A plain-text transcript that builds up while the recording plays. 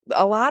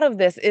a lot of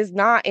this is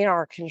not in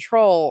our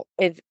control.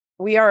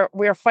 We are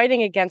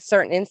fighting against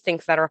certain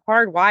instincts that are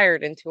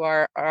hardwired into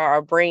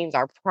our brains,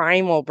 our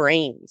primal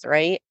brains,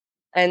 right?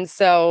 And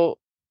so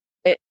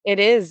it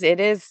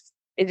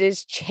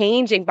is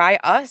changing by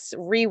us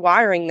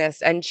rewiring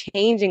this and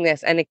changing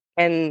this and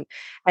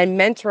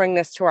mentoring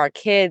this to our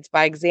kids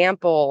by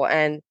example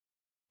and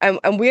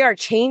we are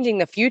changing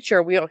the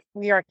future. We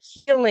are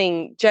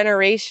healing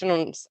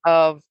generations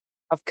of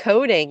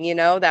coding,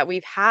 that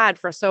we've had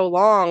for so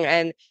long.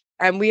 And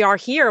we are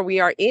here. We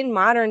are in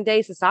modern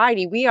day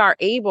society. We are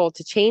able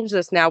to change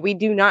this now. We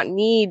do not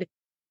need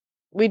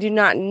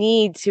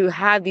to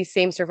have these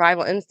same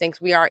survival instincts.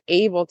 We are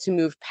able to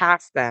move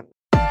past them.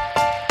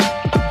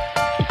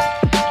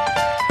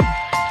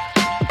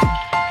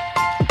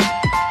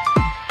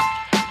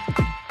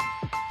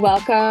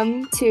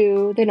 Welcome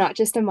to the Not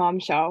Just a Mom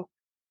Show,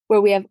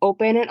 where we have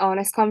open and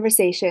honest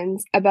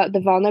conversations about the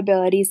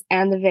vulnerabilities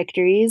and the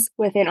victories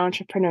within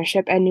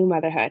entrepreneurship and new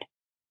motherhood.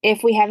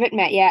 If we haven't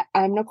met yet,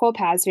 I'm Nicole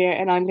Pasvier,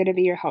 and I'm going to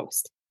be your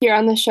host. Here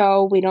on the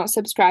show, we don't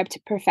subscribe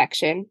to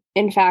perfection.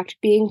 In fact,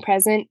 being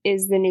present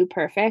is the new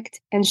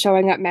perfect, and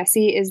showing up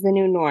messy is the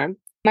new norm.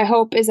 My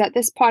hope is that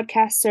this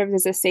podcast serves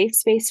as a safe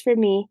space for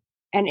me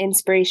and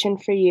inspiration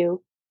for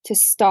you to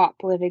stop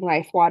living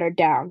life watered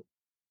down.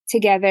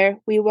 Together,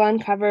 we will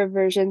uncover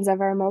versions of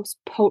our most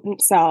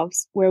potent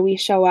selves where we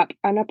show up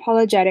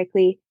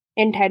unapologetically,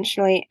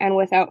 intentionally, and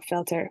without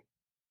filter.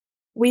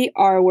 We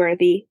are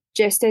worthy,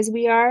 just as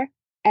we are,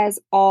 as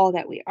all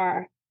that we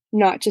are,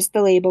 not just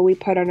the label we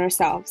put on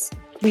ourselves.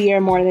 We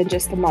are more than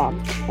just a mom,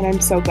 and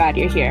I'm so glad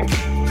you're here.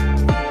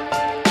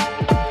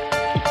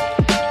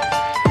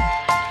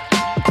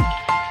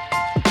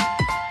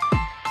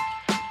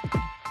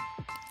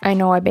 I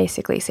know I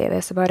basically say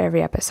this about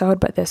every episode,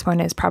 but this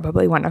one is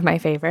probably one of my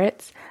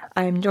favorites.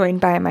 I'm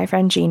joined by my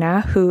friend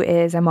Gina, who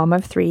is a mom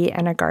of 3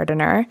 and a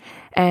gardener,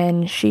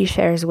 and she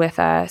shares with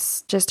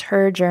us just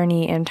her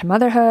journey into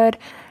motherhood,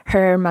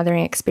 her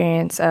mothering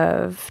experience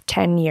of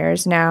 10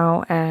 years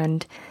now,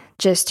 and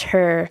just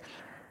her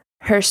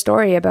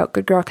story about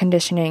good girl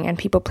conditioning and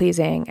people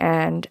pleasing.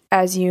 And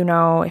as you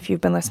know, if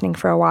you've been listening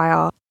for a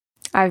while,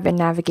 I've been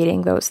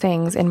navigating those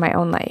things in my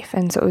own life.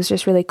 And so it was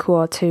just really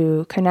cool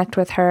to connect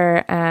with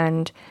her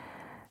and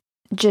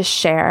just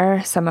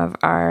share some of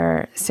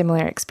our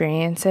similar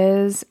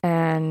experiences.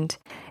 And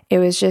it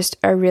was just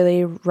a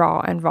really raw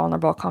and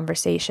vulnerable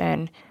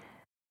conversation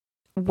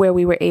where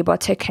we were able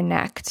to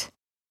connect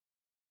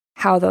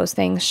how those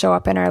things show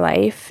up in our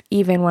life,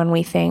 even when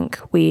we think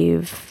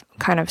we've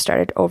kind of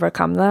started to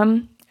overcome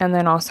them. And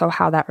then also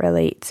how that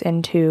relates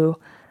into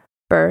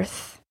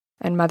birth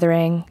and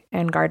mothering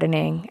and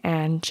gardening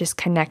and just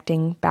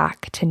connecting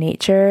back to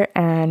nature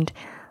and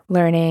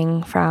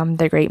learning from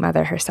the great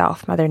mother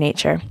herself, Mother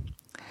Nature.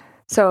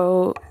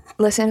 So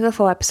listen to the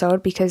full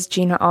episode because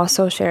Gina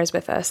also shares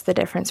with us the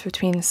difference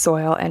between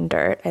soil and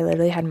dirt. I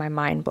literally had my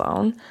mind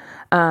blown.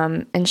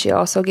 And she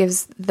also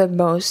gives the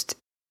most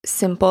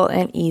simple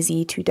and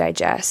easy to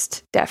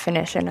digest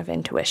definition of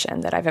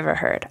intuition that I've ever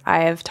heard. I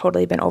have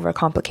totally been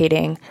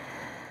overcomplicating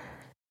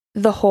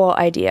the whole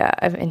idea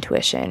of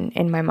intuition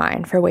in my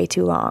mind for way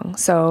too long.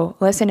 So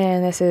listen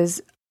in. This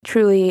is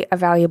truly a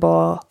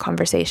valuable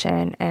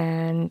conversation,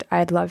 and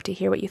I'd love to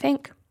hear what you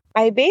think.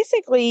 I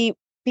basically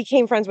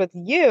became friends with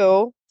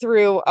you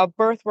through a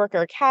birth worker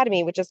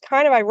academy, which is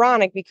kind of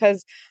ironic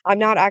because I'm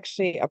not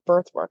actually a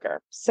birth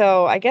worker.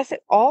 So I guess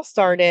it all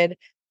started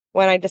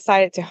when I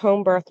decided to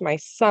home birth my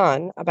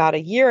son about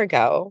a year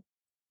ago.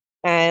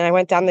 And I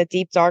went down the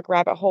deep, dark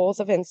rabbit holes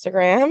of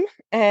Instagram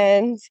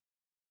and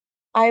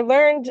I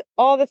learned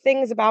all the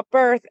things about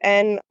birth,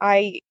 and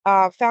I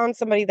found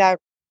somebody that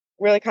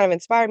really kind of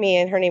inspired me,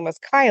 and her name was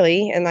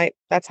Kylie, and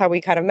that's how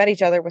we kind of met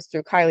each other, was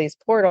through Kylie's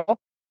portal.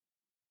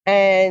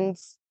 And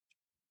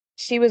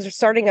she was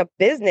starting a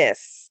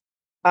business,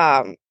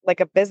 like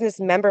a business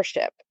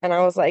membership. And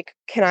I was like,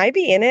 can I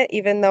be in it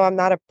even though I'm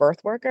not a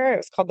birth worker? It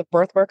was called the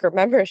Birth Worker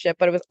Membership,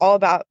 but it was all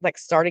about like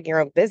starting your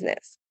own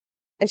business.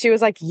 And she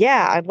was like,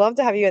 yeah, I'd love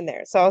to have you in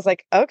there. So I was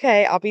like,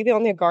 okay, I'll be the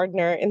only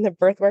gardener in the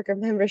Birth Worker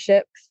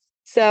Membership.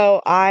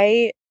 So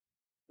I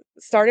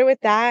started with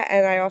that.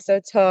 And I also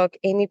took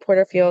Amy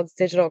Porterfield's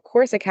Digital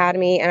Course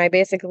Academy. And I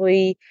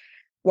basically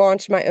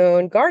launched my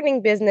own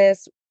gardening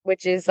business,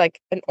 which is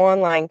like an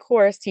online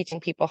course teaching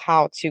people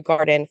how to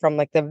garden from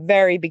like the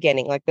very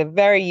beginning, like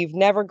you've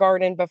never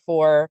gardened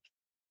before,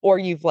 or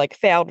you've like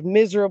failed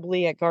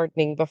miserably at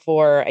gardening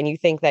before. And you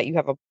think that you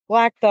have a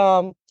black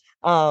thumb.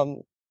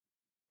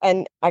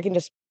 And I can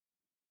just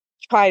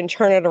try and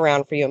turn it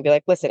around for you and be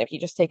like, listen, if you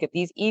just take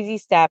these easy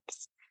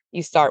steps,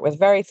 you start with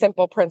very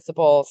simple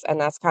principles. And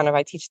that's kind of,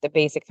 I teach the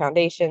basic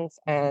foundations.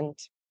 And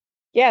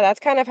yeah, that's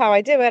kind of how I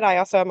do it. I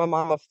also am a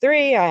mom of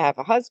 3. I have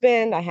a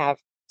husband. I have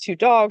 2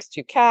 dogs,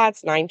 2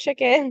 cats, 9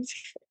 chickens.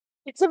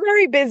 It's a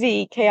very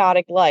busy,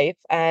 chaotic life.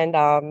 And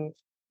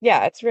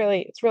yeah, it's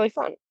really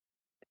fun.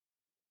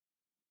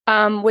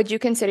 Would you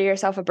consider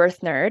yourself a birth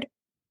nerd?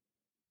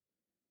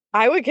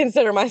 I would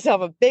consider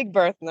myself a big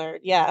birth nerd.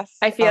 Yes.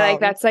 I feel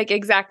like that's like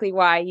exactly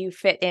why you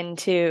fit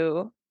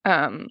into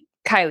kind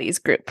Kylie's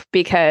group,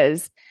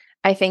 because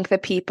I think the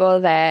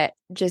people that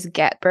just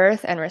get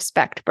birth and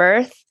respect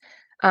birth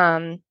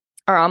are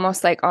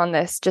almost like on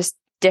this just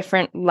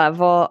different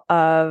level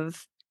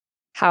of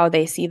how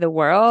they see the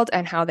world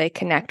and how they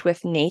connect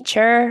with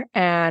nature.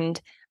 And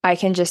I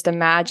can just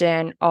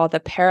imagine all the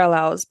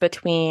parallels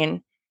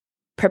between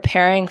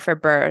preparing for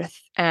birth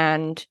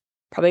and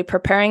probably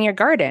preparing your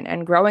garden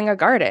and growing a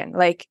garden.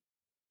 Like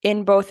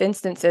in both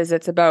instances,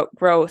 it's about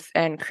growth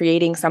and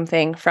creating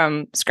something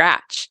from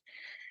scratch.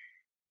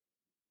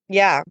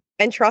 Yeah.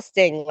 And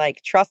trusting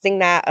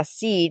that a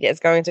seed is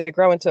going to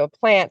grow into a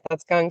plant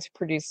that's going to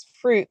produce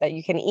fruit that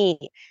you can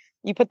eat.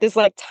 You put this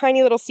like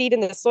tiny little seed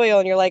in the soil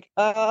and you're like,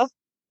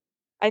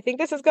 I think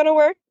this is going to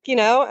work,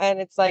 and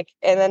it's like,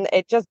 and then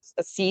it just,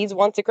 seeds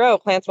want to grow,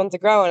 plants want to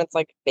grow, and it's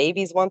like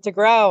babies want to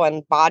grow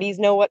and bodies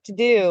know what to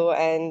do.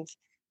 And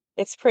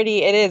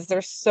it is,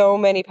 there's so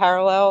many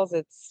parallels.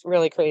 It's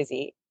really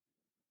crazy.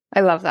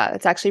 I love that.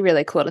 It's actually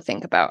really cool to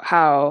think about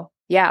how,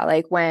 yeah,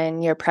 like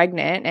when you're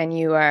pregnant and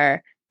you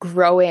are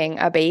growing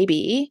a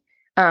baby,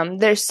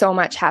 there's so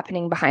much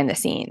happening behind the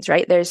scenes,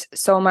 right? There's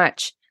so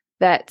much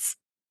that's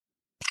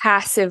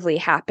passively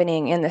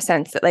happening in the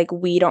sense that like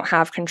we don't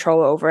have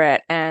control over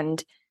it.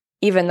 And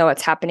even though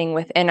it's happening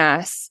within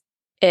us,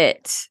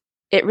 it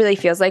really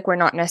feels like we're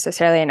not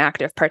necessarily an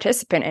active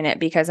participant in it,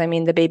 because I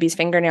mean the baby's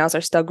fingernails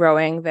are still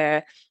growing,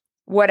 the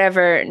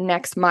whatever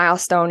next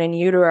milestone in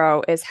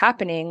utero is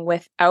happening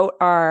without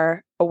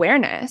our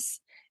awareness.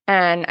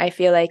 And I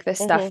feel like the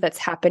stuff Hmm. that's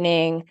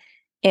happening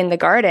in the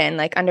garden,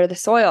 like under the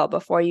soil,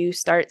 before you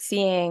start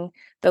seeing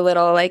the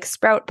little like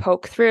sprout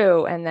poke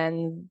through, and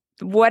then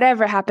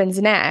whatever happens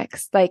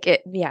next, like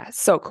it, yeah,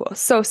 so cool,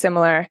 so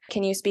similar.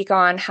 Can you speak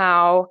on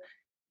how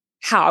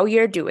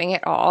you're doing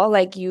it all?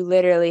 Like you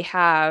literally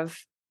have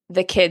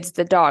the kids,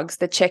 the dogs,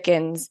 the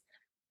chickens.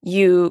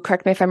 You,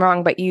 correct me if I'm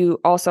wrong, but you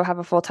also have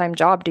a full-time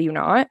job, do you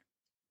not?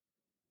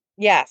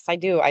 Yes, I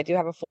do. I do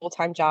have a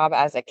full-time job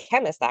as a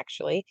chemist,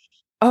 actually.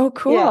 Oh,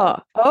 Yeah.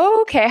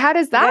 cool. Okay. How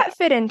does Yeah. that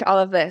fit into all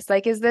of this?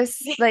 Like, is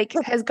this like,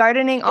 has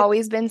gardening It's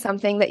always been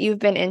something that you've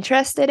been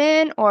interested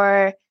in?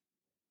 Or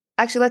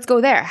actually, let's go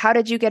there. How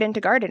did you get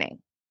into gardening?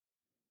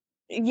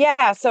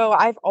 Yeah, so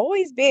I've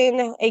always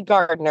been a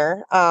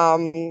gardener.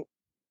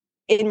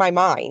 In my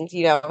mind,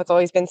 it's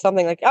always been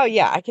something like, oh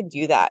yeah, I can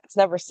do that. It's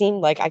never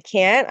seemed like I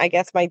can't. I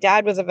guess my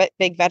dad was a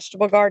big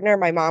vegetable gardener.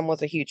 My mom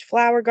was a huge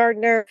flower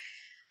gardener.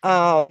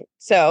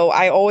 So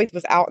I always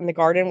was out in the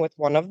garden with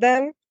one of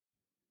them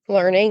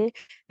learning.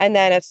 And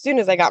then as soon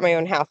as I got my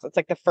own house, it's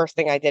like the first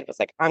thing I did was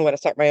like, I'm going to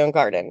start my own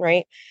garden,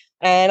 right?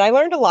 And I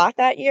learned a lot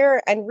that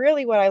year. And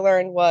really what I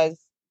learned was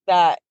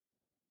that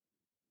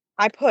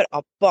I put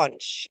a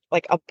bunch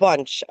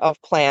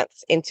of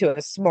plants into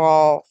a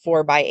small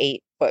 4 by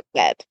 8 foot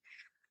bed.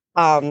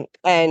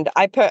 And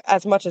I put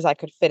as much as I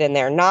could fit in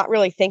there, not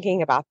really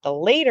thinking about the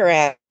later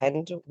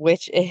end,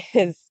 which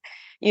is,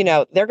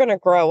 they're going to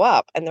grow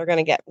up and they're going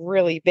to get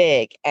really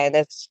big. And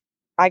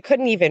I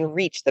couldn't even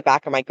reach the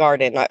back of my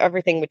garden.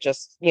 Everything would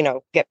just,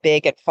 get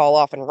big and fall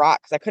off and rot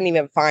because I couldn't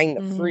even find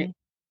the fruit.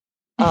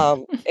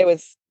 Mm. It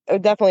was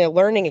definitely a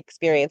learning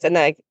experience. And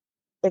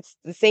it's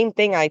the same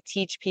thing I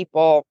teach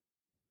people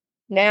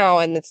now,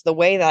 and it's the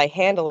way that I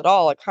handle it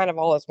all. It kind of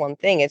all is one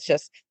thing. It's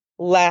just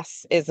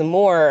less is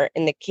more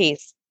in the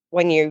case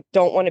when you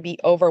don't want to be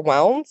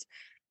overwhelmed.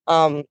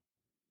 Um,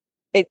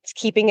 it's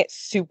keeping it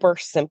super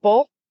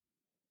simple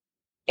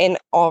in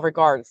all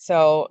regards.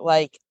 So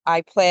like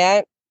I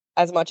plant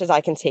as much as I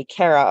can take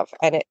care of,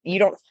 and you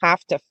don't have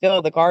to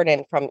fill the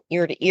garden from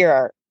ear to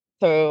ear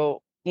to,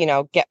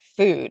 get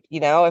food.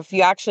 If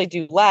you actually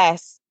do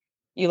less,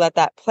 you let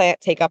that plant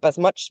take up as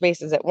much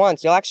space as it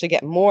wants, you'll actually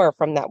get more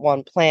from that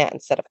one plant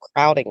instead of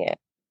crowding it.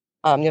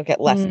 You'll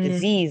get less Mm.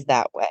 disease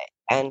that way.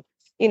 And,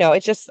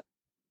 it's just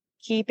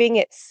keeping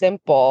it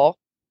simple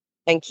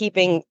and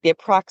keeping the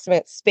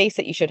approximate space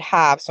that you should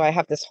have. So I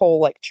have this whole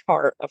like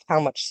chart of how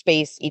much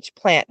space each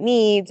plant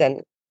needs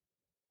and,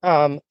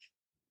 um,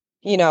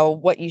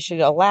 what you should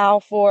allow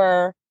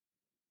for,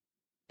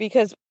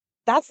 because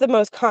that's the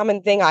most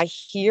common thing I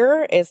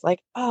hear is like,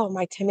 oh,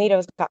 my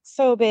tomatoes got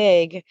so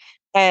big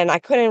and I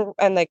couldn't,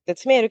 and like the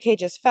tomato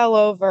cages fell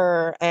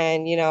over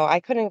and, I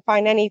couldn't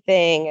find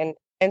anything.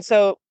 And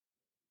so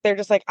they're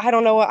just like, I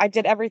don't know what I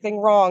did everything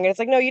wrong. And it's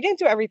like, no, you didn't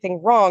do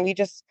everything wrong. You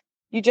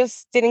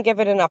just didn't give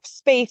it enough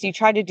space. You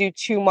tried to do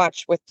too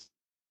much with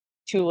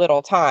too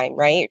little time,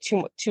 right?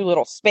 Too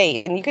little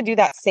space. And you could do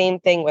that same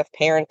thing with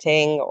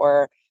parenting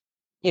or,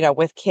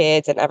 with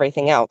kids and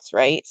everything else,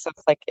 right? So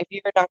it's like if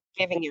you're not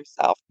giving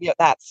yourself,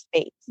 that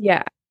space.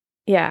 Yeah.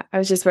 Yeah. I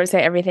was just about to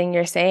say everything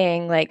you're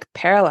saying, like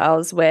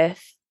parallels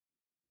with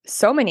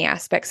so many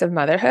aspects of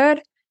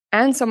motherhood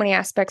and so many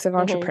aspects of Hmm.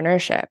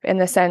 entrepreneurship, in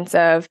the sense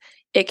of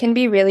it can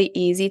be really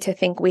easy to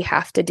think we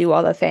have to do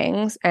all the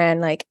things and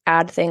like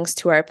add things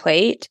to our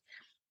plate.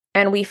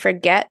 And we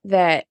forget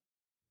that,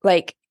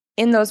 like,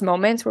 in those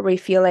moments where we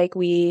feel like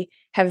we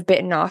have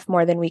bitten off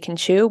more than we can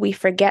chew, we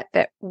forget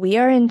that we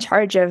are in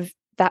charge of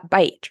that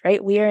bite,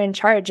 right? We are in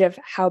charge of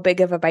how big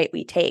of a bite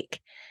we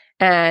take.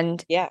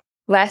 And Yeah.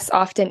 less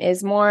often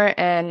is more,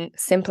 and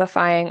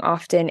simplifying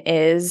often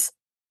is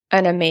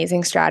an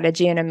amazing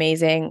strategy, an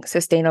amazing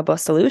sustainable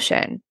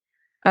solution.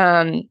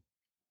 Um,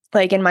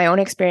 like in my own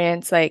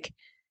experience, like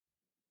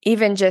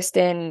even just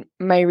in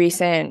my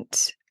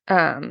recent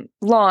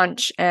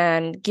launch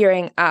and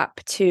gearing up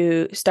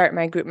to start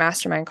my group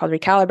mastermind called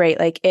Recalibrate,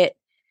 like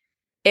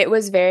it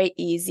was very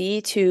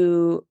easy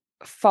to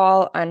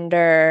fall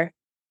under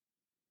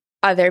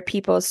other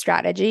people's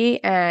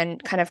strategy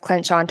and kind of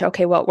clench on to,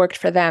 okay, well, it worked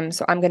for them,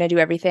 so I'm going to do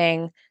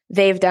everything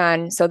they've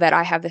done so that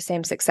I have the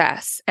same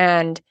success.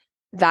 And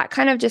that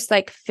kind of just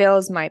like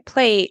fills my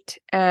plate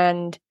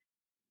and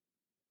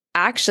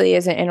actually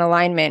isn't in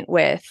alignment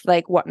with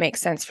like what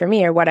makes sense for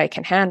me or what I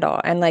can handle.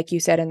 And like you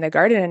said in the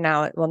garden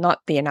analogy, well, not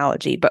the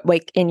analogy, but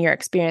like in your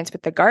experience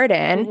with the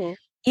garden, Hmm.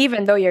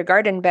 even though your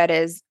garden bed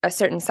is a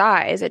certain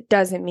size, it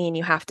doesn't mean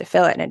you have to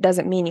fill it. And it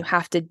doesn't mean you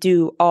have to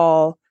do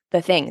all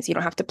the things. You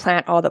don't have to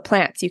plant all the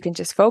plants. You can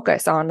just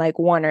focus on like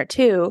one or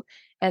two.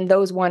 And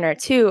those one or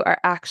two are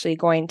actually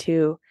going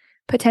to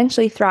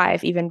potentially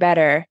thrive even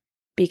better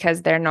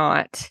because they're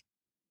not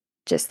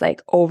just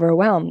like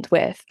overwhelmed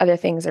with other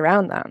things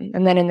around them.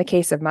 And then in the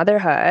case of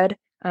motherhood,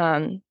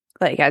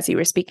 like as you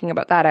were speaking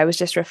about that, I was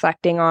just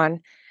reflecting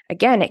on,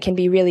 again, it can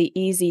be really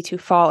easy to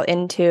fall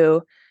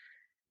into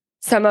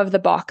some of the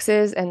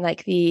boxes and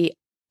like the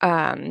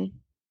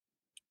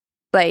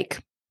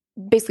like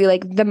basically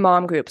like the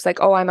mom groups, like,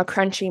 oh, I'm a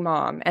crunchy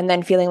mom, and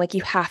then feeling like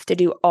you have to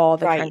do all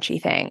the Right.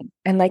 crunchy thing.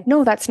 And like,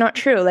 no, that's not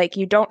true. Like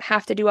you don't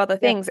have to do all the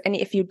Yeah. things. And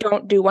if you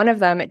don't do one of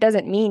them, it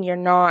doesn't mean you're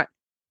not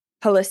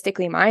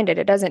holistically minded.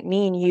 It doesn't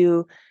mean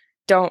you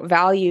don't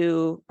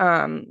value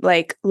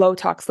like low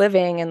tox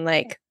living and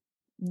like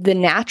the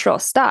natural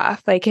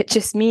stuff. Like it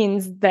just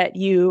means that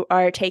you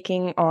are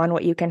taking on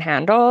what you can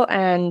handle.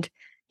 And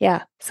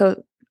yeah,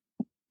 so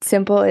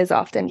simple is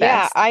often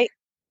Yeah. best.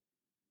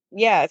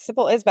 Yeah,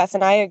 simple is best.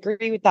 And I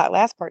agree with that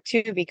last part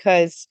too,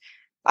 because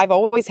I've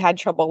always had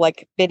trouble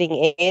like fitting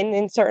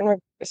in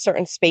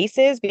certain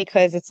spaces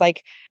because it's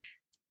like,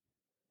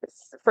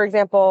 for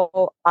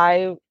example,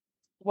 I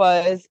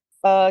was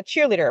a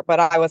cheerleader, but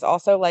I was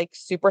also like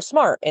super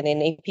smart and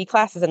in AP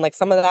classes, and like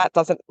some of that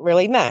doesn't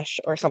really mesh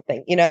or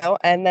something, you know?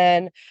 And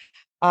then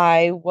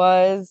I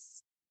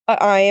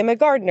am a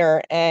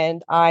gardener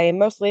and I am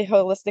mostly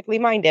holistically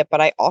minded,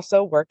 but I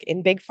also work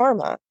in big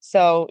pharma.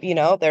 So, you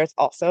know, there's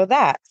also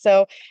that.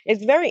 So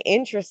it's very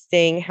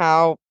interesting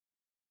how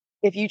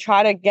if you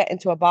try to get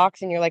into a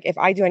box and you're like, if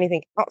I do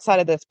anything outside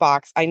of this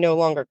box, I no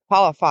longer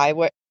qualify.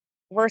 What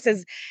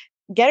versus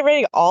getting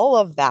rid of all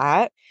of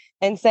that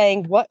and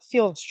saying what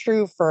feels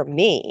true for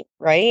me,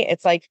 right?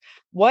 It's like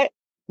what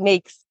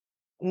makes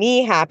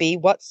me happy,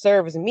 what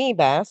serves me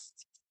best,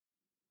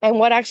 and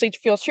what actually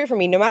feels true for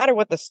me, no matter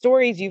what the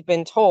stories you've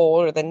been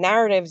told or the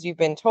narratives you've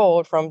been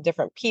told from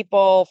different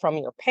people, from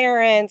your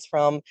parents,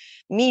 from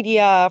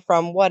media,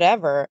 from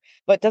whatever.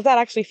 But does that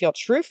actually feel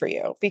true for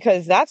you?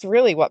 Because that's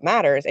really what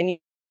matters. And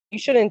you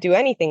shouldn't do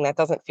anything that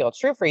doesn't feel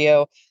true for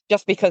you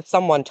just because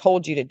someone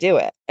told you to do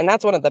it. And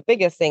that's one of the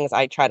biggest things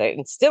I try to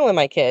instill in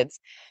my kids.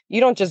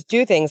 You don't just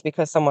do things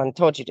because someone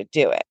told you to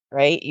do it,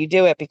 right? You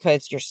do it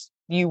because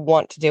you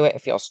want to do it.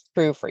 It feels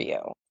true for you.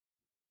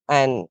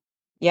 And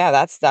yeah,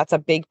 that's a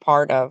big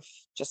part of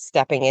just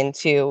stepping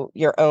into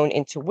your own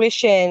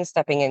intuition,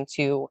 stepping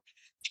into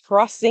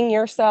trusting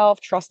yourself,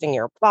 trusting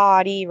your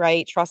body,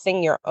 right?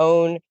 Trusting your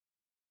own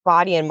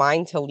body and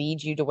mind to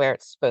lead you to where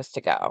it's supposed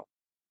to go.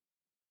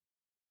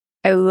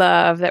 I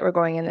love that we're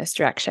going in this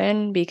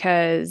direction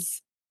because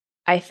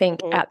I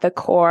think Mhm. at the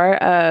core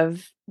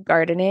of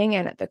gardening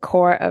and at the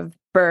core of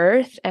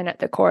birth and at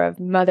the core of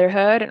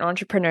motherhood and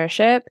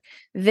entrepreneurship,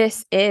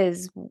 this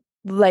is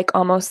like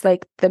almost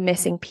like the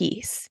missing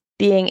piece.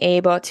 Being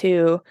able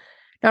to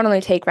not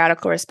only take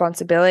radical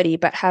responsibility,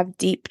 but have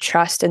deep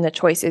trust in the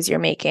choices you're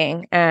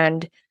making.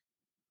 And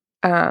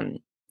um,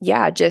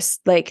 yeah, just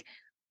like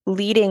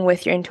leading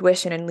with your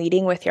intuition and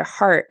leading with your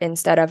heart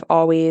instead of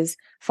always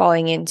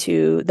falling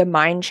into the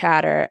mind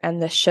chatter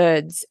and the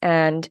shoulds.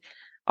 And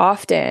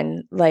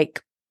often,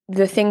 like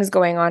the things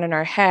going on in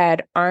our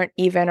head aren't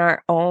even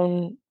our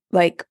own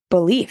like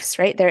beliefs,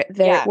 right? We're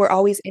Yes.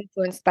 always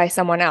influenced by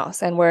someone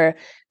else, and we're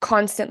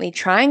constantly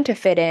trying to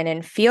fit in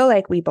and feel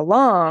like we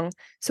belong.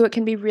 So it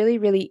can be really,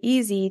 really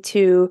easy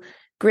to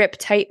grip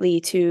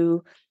tightly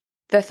to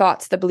the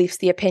thoughts, the beliefs,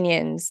 the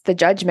opinions, the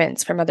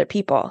judgments from other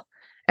people.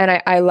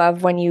 And I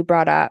love when you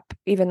brought up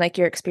even like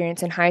your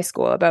experience in high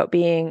school about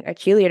being a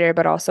cheerleader,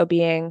 but also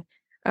being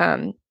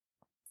um,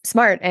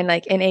 smart and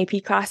like in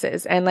AP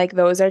classes. And like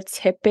those are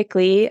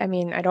typically, I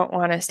mean, I don't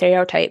want to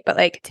stereotype, but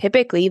like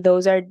typically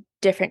those are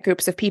different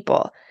groups of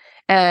people.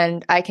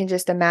 And I can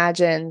just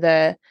imagine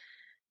the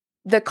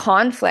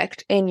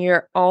conflict in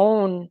your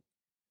own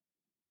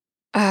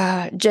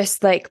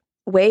just like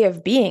way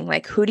of being.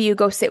 Like who do you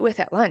go sit with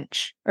at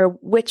lunch, or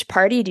which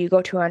party do you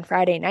go to on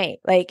Friday night?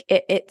 Like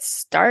it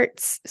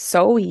starts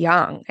so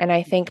young, and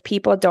I think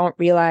people don't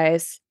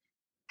realize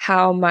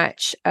how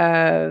much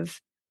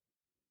of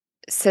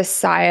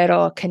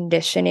societal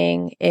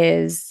conditioning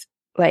is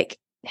like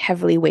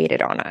heavily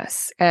weighted on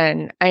us.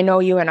 And I know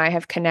you and I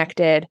have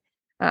connected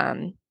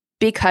um,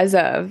 because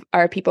of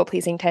our people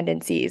pleasing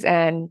tendencies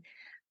and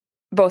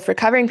both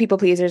recovering people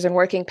pleasers and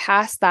working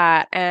past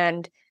that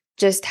and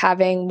just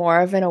having more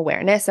of an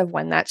awareness of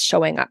when that's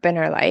showing up in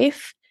our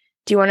life.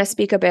 Do you want to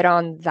speak a bit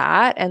on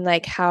that and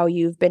like how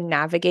you've been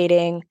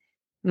navigating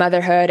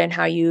motherhood and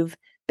how you've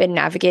been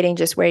navigating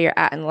just where you're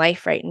at in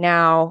life right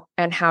now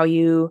and how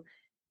you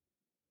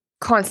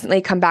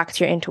constantly come back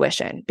to your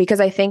intuition? Because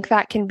I think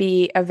that can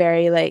be a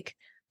very like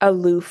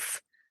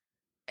aloof,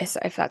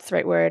 if that's the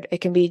right word, it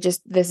can be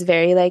just this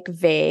very like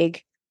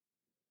vague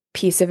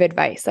piece of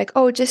advice, like,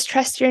 oh, just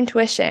trust your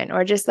intuition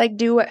or just like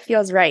do what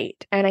feels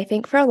right. And I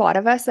think for a lot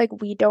of us,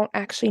 like, we don't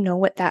actually know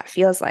what that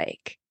feels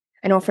like.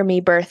 I know for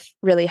me, birth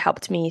really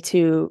helped me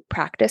to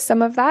practice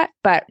some of that.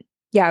 But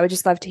yeah, I would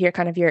just love to hear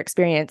kind of your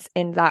experience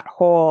in that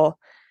whole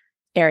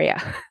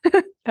area.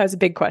 That was a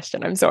big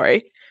question. I'm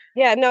sorry.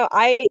 Yeah, no,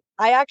 I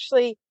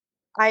actually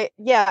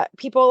yeah,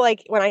 people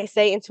like when I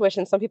say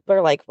intuition, some people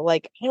are like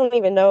I don't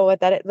even know what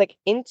that is. Like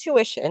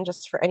intuition,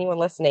 just for anyone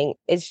listening,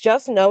 is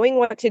just knowing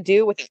what to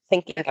do with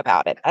thinking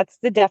about it. That's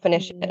the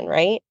definition,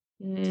 right?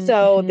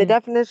 So the Mm-hmm.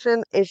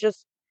 definition is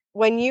just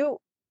when you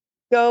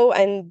go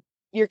and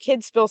your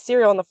kid spills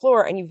cereal on the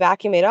floor and you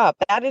vacuum it up,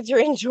 that is your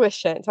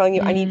intuition telling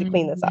you I need to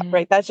clean this up, Mm-hmm.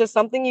 right? That's just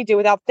something you do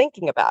without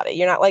thinking about it.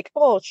 You're not like,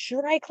 oh,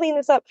 should I clean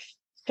this up?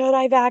 Should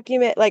I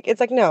vacuum it? Like it's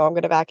like, no, I'm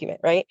gonna vacuum it,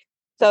 right?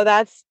 So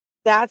that's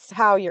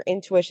how your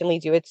intuition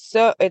leads you. It's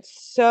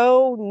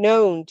so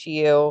known to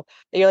you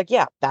that you're like,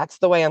 yeah, that's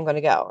the way I'm gonna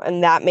go.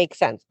 And that makes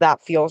sense.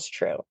 That feels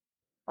true.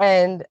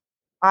 And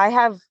I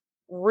have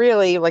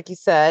really, like you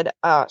said,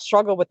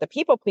 struggled with the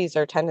people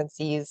pleaser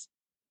tendencies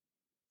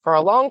for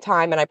a long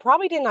time, and I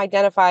probably didn't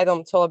identify them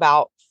until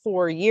about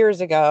 4 years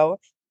ago,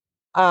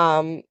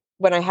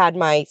 when I had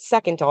my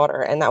second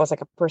daughter, and that was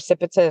like a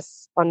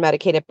precipitous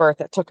unmedicated birth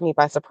that took me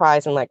by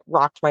surprise and like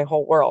rocked my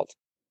whole world.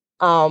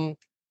 Um,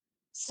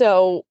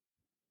 so,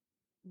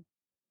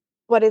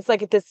 but it's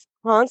like this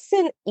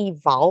constant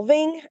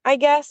evolving, I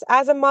guess,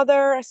 as a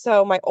mother.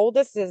 So my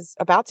oldest is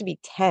about to be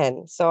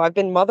 10, so I've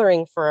been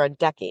mothering for a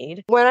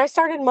decade. When I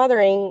started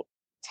mothering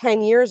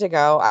 10 years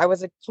ago, I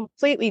was a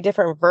completely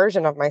different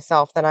version of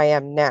myself than I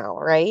am now,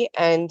 right?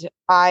 And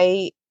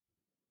I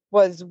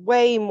was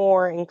way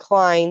more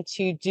inclined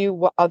to do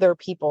what other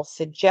people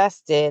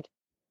suggested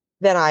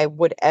than I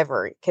would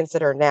ever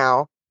consider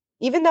now.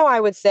 Even though I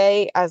would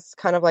say, as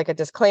kind of like a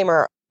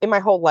disclaimer, in my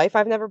whole life,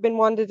 I've never been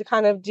one to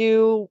kind of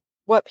do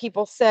what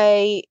people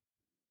say.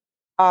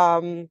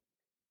 Um,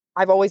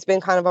 I've always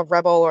been kind of a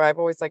rebel, or I've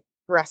always like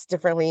dressed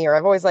differently, or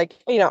I've always like,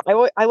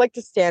 I like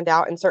to stand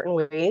out in certain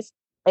ways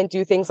and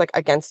do things like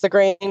against the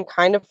grain,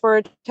 kind of for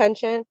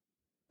attention.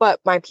 But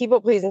my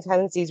people pleasing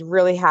tendencies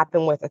really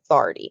happen with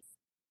authority.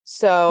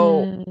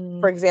 So,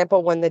 for Mm-hmm.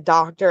 example, when the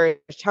doctor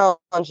is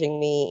challenging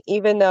me,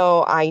 even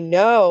though I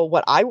know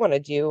what I want to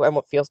do and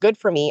what feels good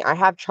for me, I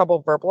have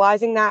trouble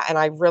verbalizing that. And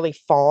I really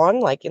fawn,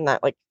 like in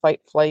that like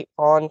fight, flight,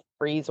 fawn,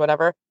 freeze,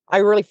 whatever. I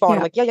really fawn. I'm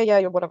Yeah. like, yeah, yeah, yeah,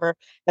 yeah, whatever.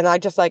 And I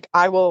just like,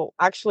 I will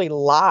actually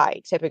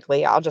lie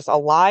typically. A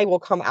lie will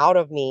come out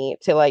of me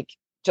to like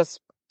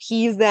just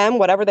tease them,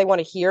 whatever they want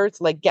to hear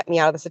to like get me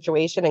out of the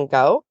situation and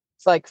go.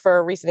 So, like, for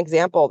a recent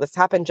example, this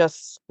happened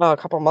just a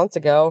couple months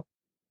ago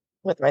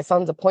with my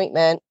son's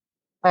appointment,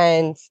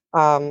 and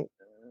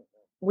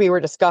we were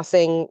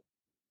discussing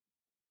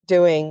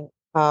doing.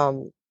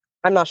 I'm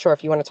not sure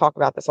if you want to talk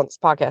about this on this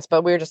podcast,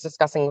 but we were just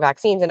discussing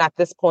vaccines, and at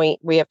this point,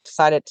 we have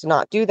decided to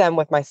not do them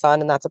with my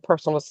son, and that's a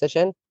personal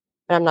decision.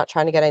 And I'm not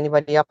trying to get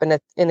anybody up in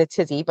a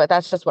tizzy, but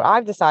that's just what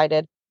I've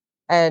decided.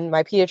 And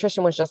my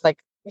pediatrician was just like,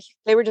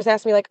 they were just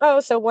asking me like, oh,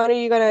 so when are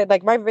you gonna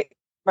like my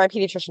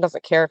pediatrician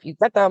doesn't care if you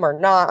get them or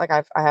not. Like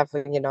I have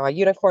a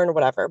unicorn or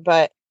whatever,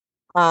 but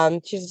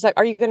she's just like,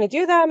 are you going to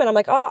do them? And I'm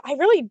like, oh, I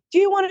really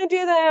do want to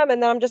do them.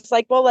 And then I'm just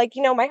like, well, like,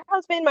 my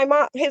husband, my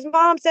mom, his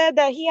mom said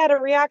that he had a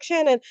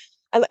reaction, and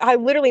I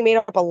literally made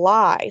up a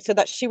lie so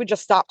that she would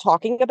just stop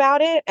talking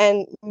about it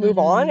and move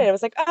on. Mm-hmm. And it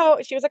was like, oh,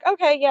 she was like,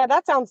 okay, yeah,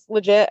 that sounds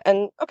legit.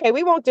 And okay,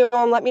 we won't do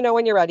them. Let me know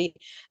when you're ready.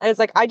 And it's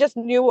like, I just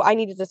knew I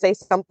needed to say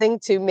something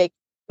to make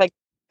like,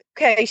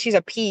 okay, she's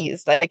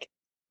appeased. Like,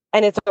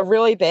 and it's a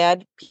really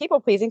bad people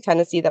pleasing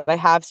tendency that I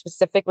have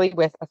specifically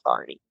with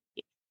authority.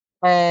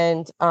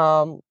 And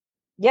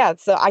yeah,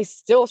 so I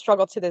still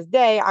struggle to this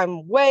day.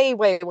 I'm way,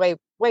 way, way,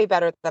 way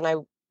better than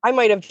I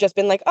might have just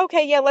been like,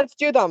 okay, yeah, let's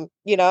do them,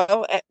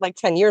 like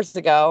 10 years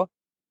ago.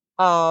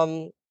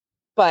 Um,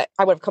 but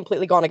I would have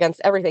completely gone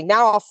against everything.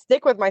 Now I'll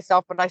stick with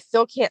myself, but I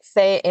still can't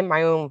say it in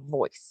my own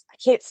voice.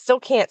 I still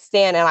can't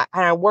stand, and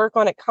I work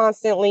on it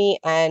constantly.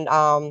 And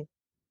I'm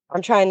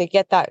trying to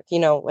get that,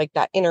 like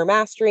that inner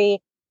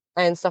mastery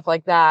and stuff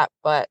like that.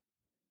 But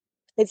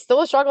it's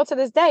still a struggle to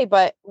this day.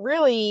 But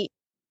really,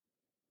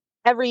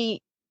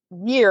 every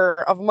year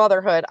of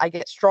motherhood, I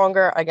get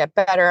stronger, I get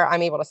better,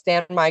 I'm able to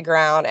stand my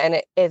ground.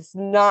 And it's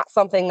not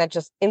something that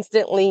just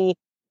instantly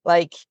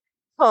like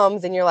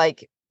comes and you're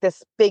like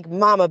this big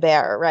mama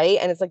bear, right?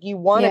 And it's like you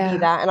want to be Yeah.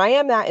 that. And I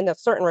am that in a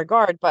certain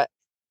regard, but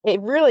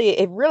it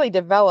really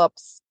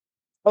develops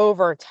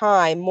over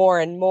time more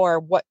and more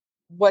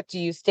what do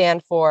you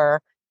stand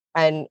for,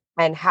 and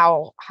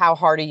how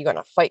hard are you going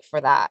to fight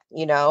for that,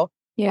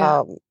 Yeah.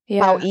 um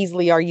how Yeah.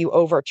 easily are you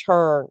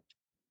overturned,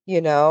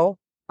 you know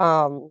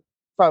um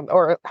from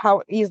or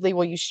how easily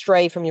will you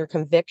stray from your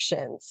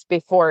convictions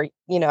before,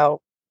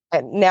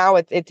 and now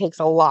it takes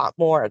a lot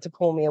more to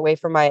pull me away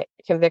from my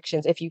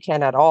convictions, if you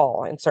can at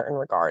all, in certain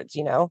regards.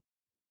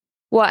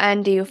 Well,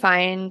 and do you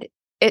find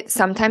it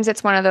sometimes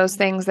it's one of those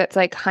things that's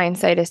like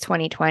hindsight is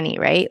 2020,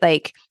 right?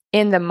 Like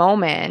in the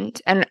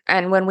moment,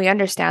 and when we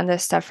understand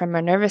this stuff from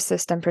a nervous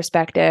system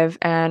perspective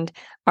and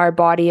our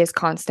body is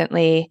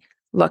constantly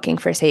looking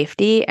for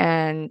safety,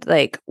 and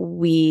like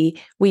we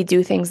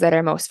do things that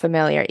are most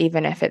familiar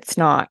even if it's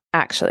not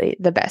actually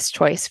the best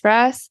choice for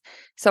us.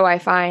 So I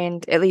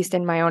find, at least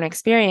in my own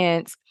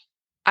experience,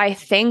 I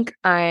think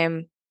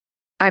I'm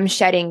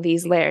shedding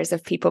these layers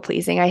of people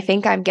pleasing. I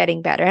think I'm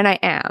getting better, and I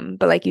am.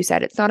 But like you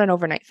said, it's not an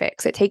overnight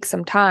fix. It takes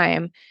some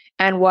time.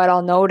 And what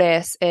I'll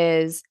notice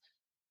is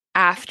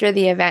after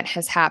the event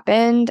has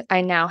happened,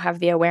 I now have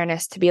the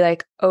awareness to be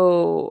like,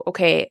 oh,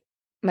 okay,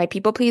 my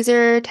people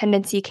pleaser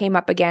tendency came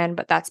up again,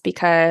 but that's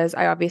because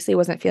I obviously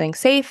wasn't feeling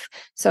safe.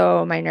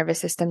 So my nervous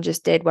system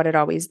just did what it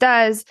always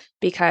does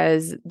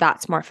because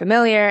that's more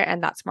familiar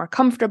and that's more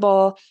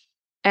comfortable.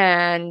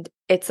 And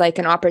it's like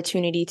an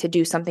opportunity to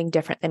do something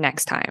different the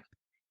next time.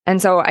 And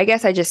so I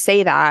guess I just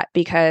say that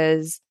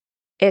because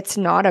it's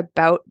not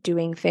about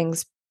doing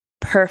things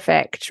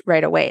perfect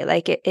right away.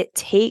 Like it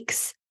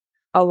takes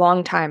a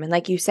long time. And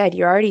like you said,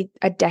 you're already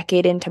a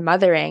decade into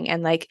mothering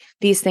and like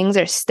these things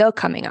are still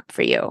coming up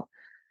for you.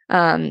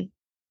 Um,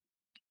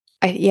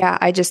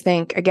 I just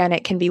think again,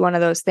 it can be one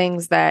of those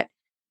things that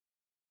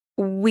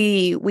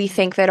we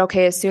think that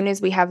okay, as soon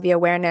as we have the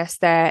awareness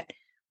that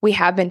we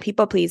have been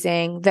people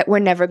pleasing, that we're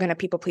never going to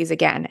people please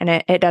again, and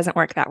it doesn't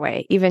work that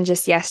way. Even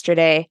just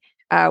yesterday,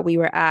 we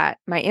were at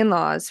my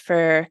in-laws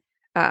for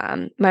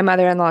my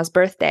mother-in-law's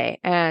birthday,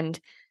 and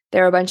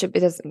there were a bunch of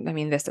this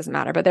doesn't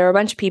matter, but there were a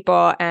bunch of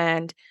people,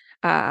 and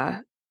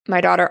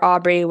my daughter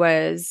Aubrey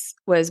was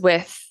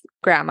with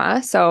grandma,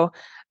 so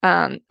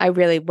I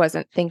really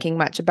wasn't thinking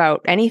much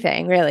about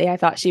anything, really. I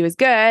thought she was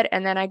good.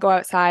 And then I go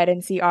outside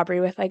and see Aubrey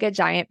with like a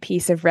giant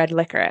piece of red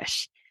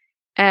licorice.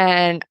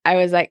 And I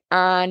was like,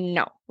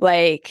 no,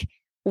 like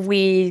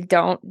we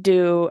don't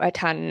do a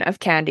ton of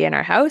candy in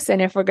our house.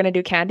 And if we're going to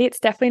do candy, it's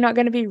definitely not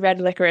going to be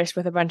red licorice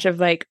with a bunch of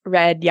like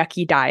red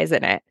yucky dyes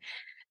in it.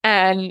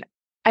 And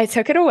I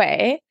took it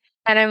away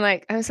and I'm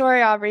like, I'm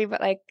sorry, Aubrey, but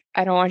like,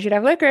 I don't want you to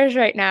have licorice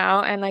right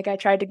now. And like, I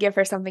tried to give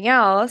her something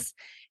else.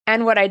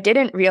 And what I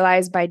didn't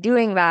realize by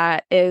doing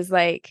that is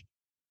like,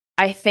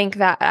 I think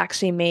that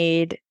actually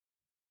made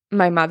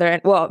my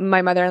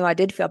mother-in-law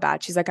did feel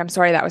bad. She's like, I'm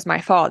sorry, that was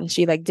my fault. And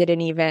she like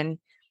didn't even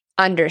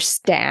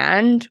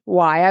understand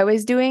why I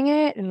was doing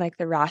it and like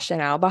the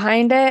rationale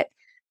behind it.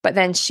 But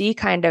then she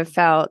kind of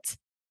felt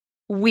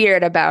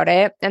weird about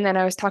it. And then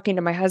I was talking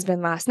to my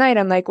husband last night.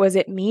 I'm like, was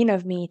it mean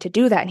of me to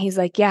do that? And he's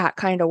like, yeah, it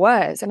kind of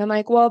was. And I'm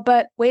like, well,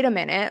 but wait a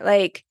minute.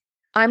 Like,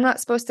 I'm not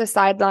supposed to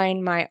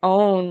sideline my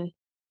own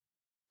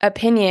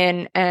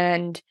opinion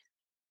and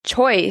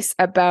choice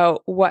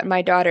about what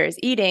my daughter is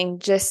eating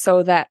just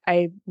so that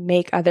I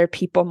make other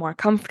people more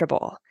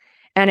comfortable.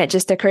 And it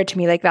just occurred to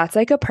me like that's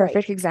like a Right.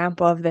 perfect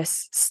example of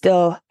this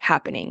still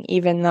happening,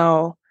 even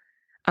though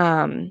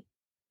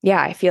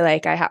I feel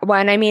like I have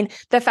one. I mean,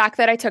 the fact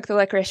that I took the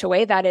licorice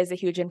away, that is a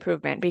huge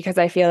improvement because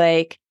I feel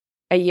like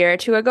a year or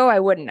two ago I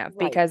wouldn't have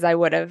Right. because I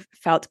would have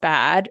felt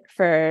bad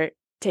for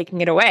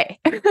taking it away.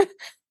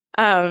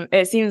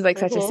 It seems like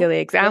such a Mm-hmm. silly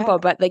Yeah. example,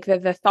 but like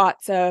the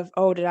thoughts of,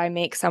 oh, did I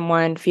make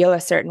someone feel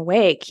a certain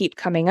way keep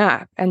coming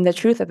up. And the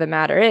truth of the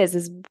matter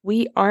is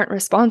we aren't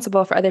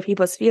responsible for other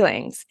people's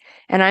feelings.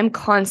 And I'm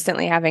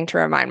constantly having to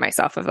remind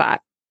myself of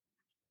that.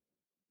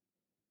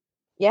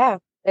 Yeah.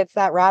 It's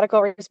that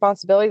radical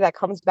responsibility that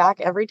comes back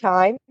every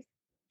time.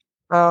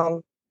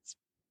 It's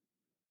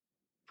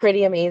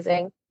pretty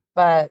amazing.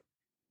 But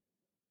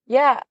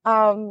yeah,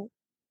 oh,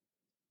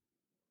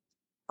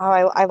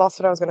 I lost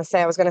what I was going to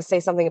say. I was going to say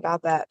something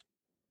about that.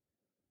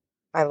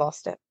 I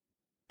lost it.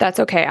 That's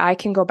okay. I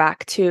can go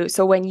back to,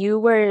 so when you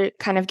were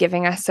kind of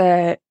giving us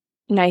a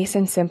nice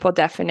and simple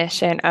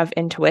definition of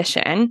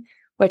intuition,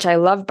 which I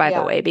love, by the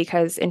Yeah. way,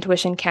 because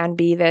intuition can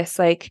be this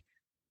like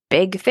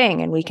big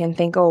thing and we can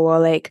think, oh, well,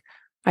 like,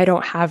 I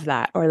don't have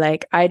that, or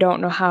like, I don't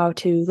know how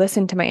to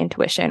listen to my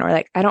intuition, or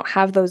like, I don't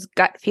have those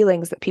gut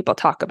feelings that people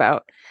talk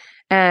about.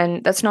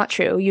 And that's not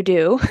true. You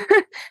do.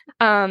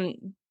 um,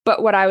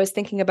 but what I was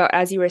thinking about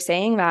as you were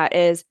saying that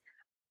is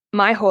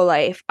my whole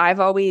life,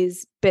 I've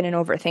always been an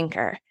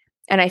overthinker.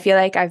 And I feel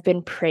like I've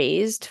been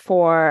praised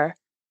for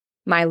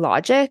my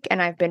logic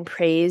and I've been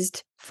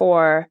praised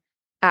for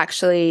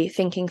actually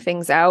thinking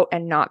things out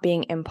and not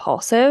being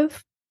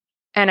impulsive.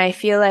 And I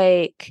feel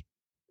like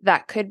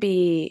that could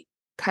be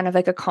kind of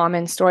like a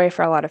common story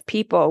for a lot of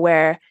people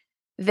where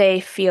they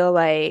feel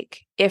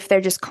like if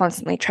they're just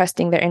constantly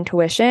trusting their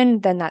intuition,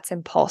 then that's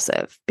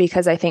impulsive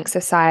because I think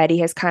society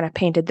has kind of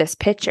painted this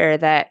picture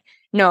that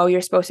no,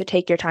 you're supposed to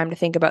take your time to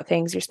think about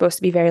things. You're supposed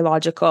to be very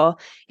logical.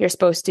 You're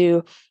supposed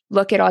to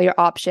look at all your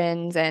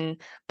options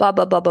and blah,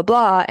 blah, blah, blah,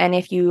 blah. And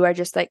if you are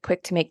just like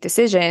quick to make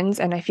decisions,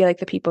 and I feel like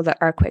the people that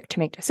are quick to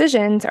make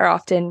decisions are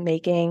often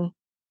making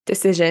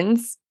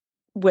decisions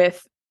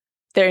with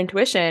their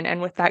intuition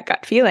and with that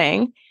gut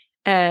feeling.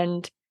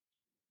 And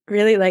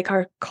really, like,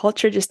 our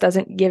culture just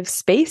doesn't give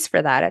space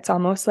for that. It's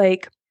almost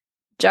like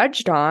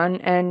judged on.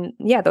 And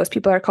yeah, those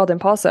people are called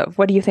impulsive.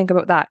 What do you think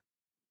about that?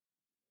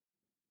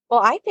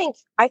 Well, I think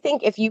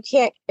if you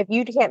can't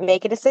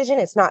make a decision,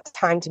 it's not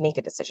time to make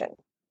a decision,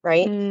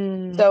 right?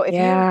 So if you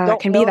Yeah, it don't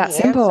can be know that the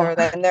simple.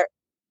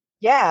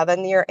 answer,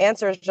 then your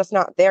answer is just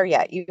not there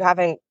yet. You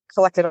haven't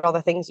collected all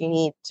the things you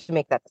need to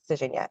make that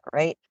decision yet,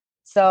 right?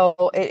 So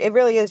it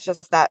really is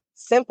just that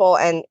simple,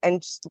 and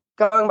just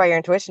going by your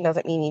intuition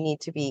doesn't mean you need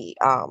to be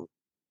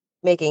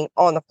making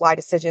on the fly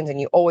decisions and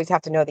you always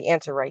have to know the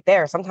answer right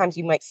there. Sometimes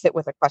you might sit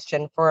with a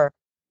question for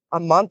a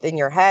month in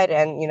your head,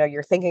 and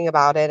you're thinking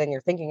about it and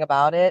you're thinking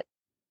about it.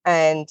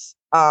 And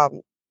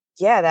um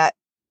yeah,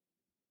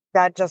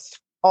 that just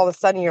all of a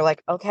sudden you're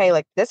like, okay,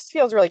 like this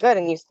feels really good.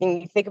 And you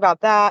think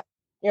about that.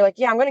 You're like,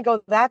 yeah, I'm going to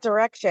go that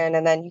direction.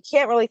 And then you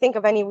can't really think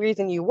of any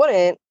reason you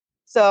wouldn't.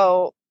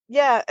 So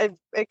yeah,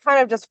 it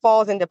kind of just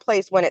falls into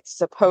place when it's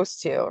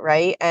supposed to,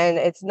 right? And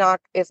it's not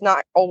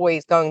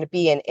always going to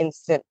be an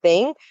instant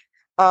thing.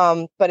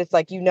 But it's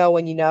like,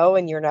 when you know,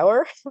 and you're a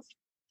knower.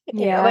 Like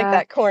Yeah,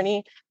 that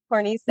corny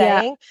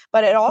yeah, saying.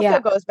 But it also yeah,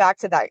 goes back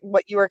to that,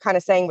 what you were kind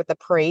of saying with the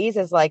praise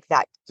is like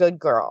that good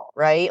girl,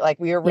 right? Like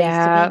we were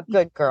raised to yeah, be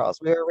good girls.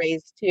 We were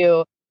raised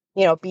to,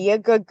 be a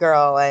good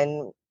girl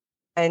and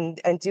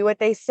do what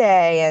they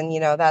say.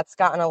 And that's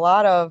gotten a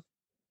lot of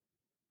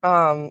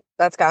well,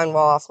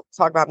 I'll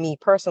talk about me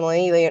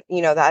personally.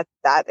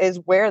 That is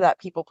where that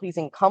people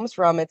pleasing comes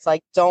from. It's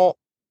like, don't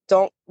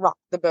rock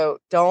the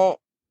boat. Don't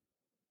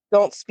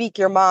speak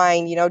your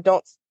mind,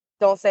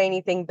 don't say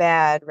anything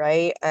bad,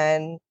 right?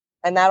 And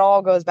that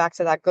all goes back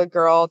to that good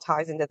girl,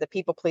 ties into the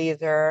people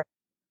pleaser.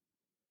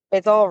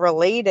 It's all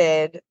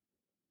related.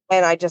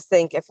 And I just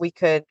think if we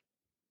could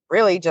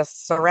really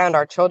just surround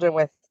our children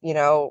with,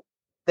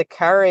 the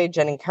courage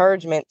and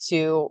encouragement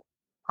to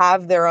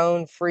have their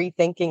own free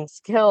thinking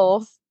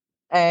skills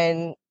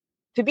and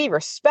to be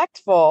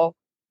respectful,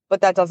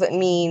 but that doesn't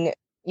mean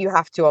you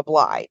have to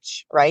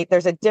oblige, right?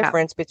 There's a yeah.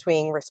 difference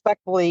between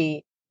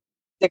respectfully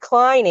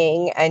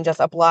declining and just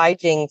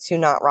obliging to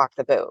not rock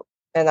the boat.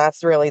 And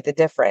that's really the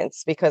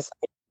difference because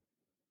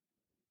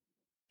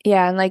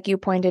Yeah, and like you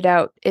pointed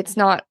out, it's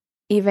not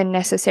even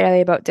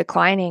necessarily about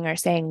declining or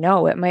saying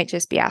no. It might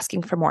just be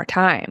asking for more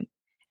time.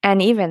 And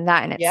even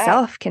that in yeah,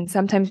 itself can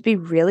sometimes be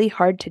really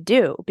hard to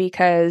do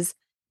because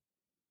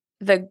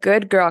the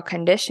good girl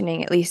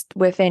conditioning, at least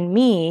within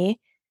me,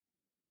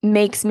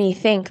 makes me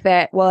think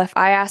that, well, if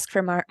I ask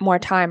for more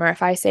time, or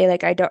if I say,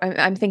 like, I don't,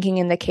 I'm thinking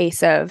in the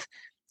case of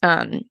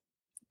um,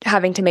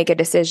 having to make a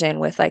decision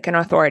with like an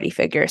authority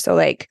figure. So,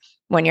 like,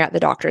 when you're at the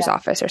doctor's yeah,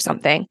 office or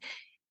something,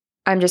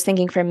 I'm just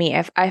thinking for me,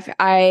 if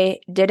I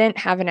didn't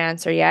have an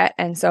answer yet,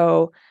 and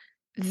so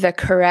the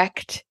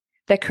correct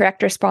the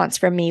correct response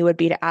for me would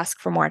be to ask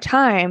for more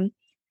time.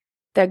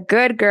 The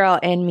good girl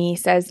in me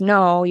says,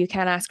 no, you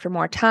can't ask for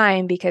more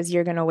time because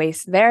you're going to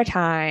waste their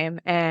time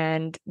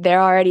and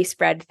they're already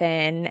spread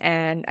thin.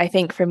 And I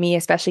think for me,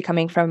 especially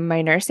coming from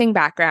my nursing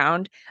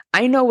background,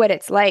 I know what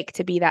it's like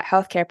to be that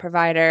healthcare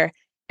provider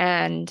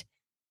and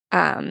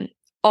um,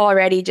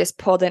 already just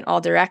pulled in all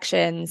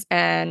directions.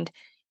 And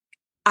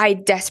I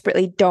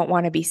desperately don't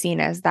want to be seen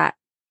as that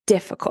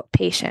difficult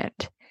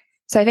patient.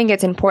 So I think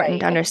it's important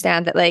to right.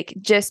 understand that, like,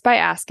 just by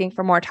asking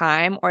for more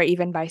time or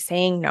even by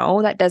saying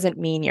no, that doesn't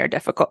mean you're a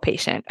difficult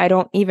patient. I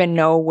don't even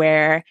know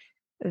where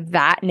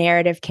that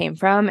narrative came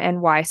from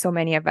and why so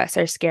many of us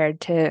are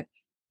scared to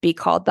be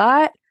called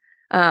that.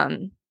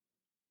 Um,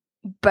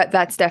 but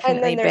that's And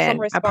definitely then there's some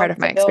been a part of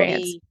my experience.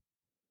 responsibility.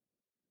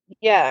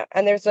 Yeah.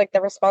 And there's like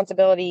the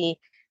responsibility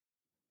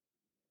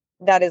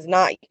that is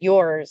not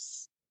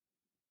yours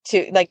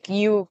to like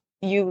you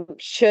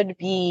should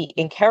be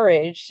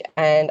encouraged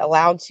and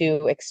allowed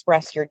to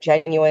express your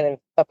genuine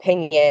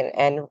opinion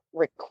and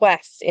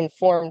request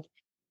informed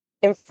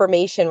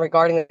information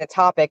regarding the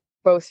topic,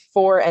 both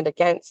for and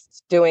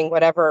against doing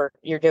whatever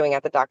you're doing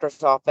at the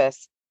doctor's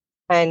office.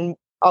 And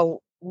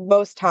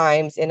most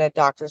times in a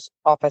doctor's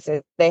office,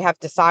 they have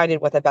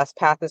decided what the best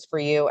path is for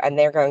you, and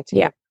they're going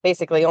Yeah. to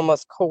basically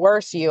almost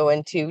coerce you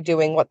into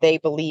doing what they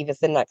believe is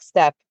the next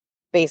step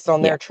based on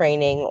Yeah. their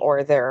training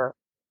or their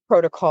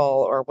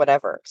protocol or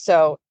whatever.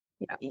 So,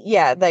 Yeah.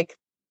 yeah, like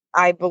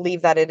I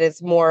believe that it is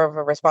more of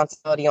a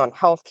responsibility on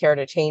healthcare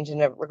to change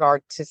in a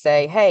regard to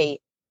say, hey,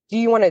 do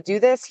you want to do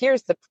this?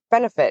 Here's the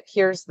benefit,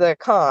 here's the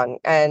con.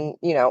 And,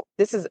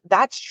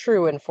 that's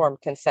true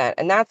informed consent.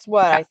 And that's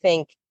what Yeah. I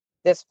think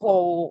this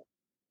whole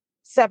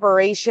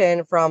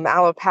separation from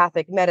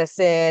allopathic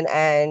medicine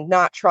and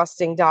not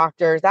trusting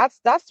doctors,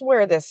 that's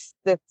where this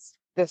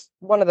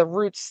one of the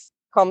roots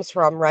comes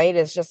from, right?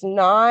 Is just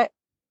not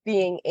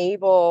being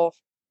able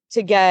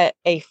to get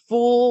a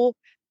full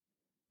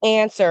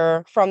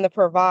answer from the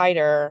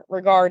provider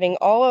regarding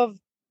all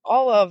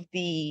of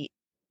the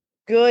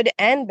good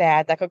and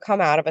bad that could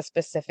come out of a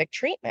specific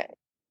treatment.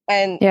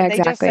 And Yeah, they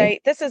just exactly. say,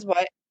 this is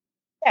what,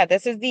 yeah,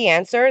 this is the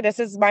answer. This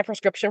is my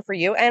prescription for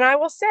you. And I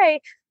will say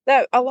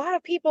that a lot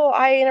of people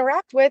I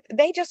interact with,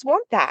 they just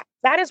want that.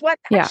 That is what,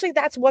 Yeah. actually,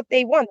 that's what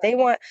they want. They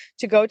want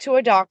to go to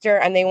a doctor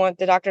and they want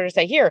the doctor to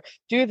say, here,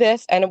 do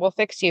this and it will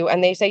fix you.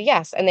 And they say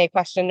yes, and they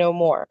question no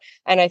more.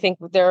 And I think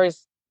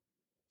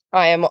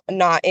I am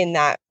not in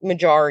that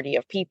majority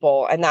of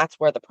people. And that's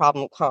where the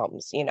problem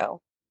comes.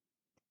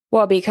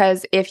 Well,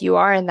 because if you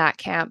are in that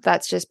camp,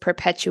 that's just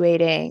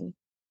perpetuating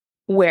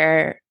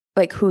where,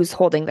 like, who's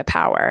holding the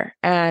power.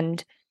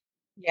 And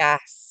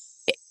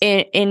Yes.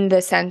 in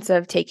the sense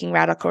of taking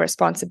radical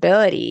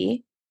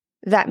responsibility,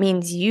 that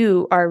means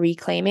you are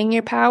reclaiming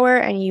your power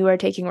and you are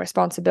taking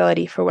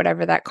responsibility for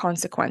whatever that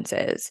consequence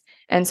is.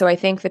 And so I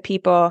think the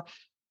people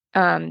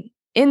um,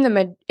 in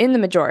the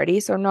majority,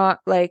 so not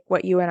like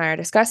what you and I are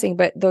discussing,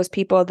 but those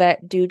people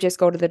that do just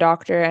go to the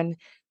doctor and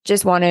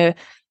just want to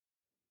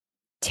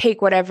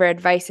take whatever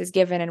advice is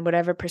given and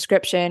whatever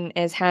prescription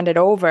is handed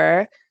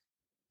over,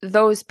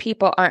 those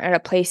people aren't at a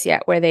place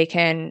yet where they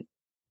can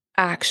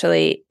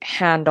actually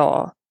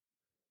handle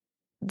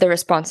the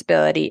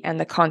responsibility and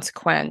the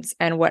consequence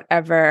and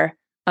whatever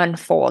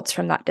unfolds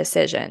from that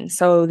decision.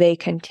 So they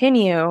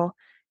continue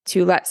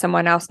to let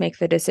someone else make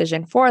the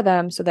decision for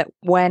them so that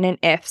when and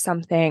if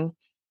something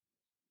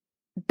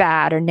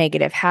bad or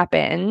negative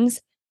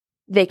happens,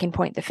 they can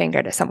point the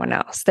finger to someone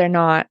else. They're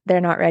not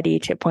ready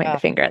to point the Yeah.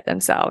 finger at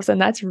themselves. And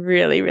that's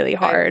really, really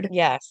hard.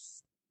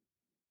 Yes.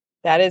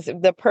 That is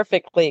the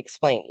perfectly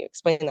explained. You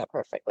explained that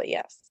perfectly.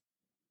 Yes.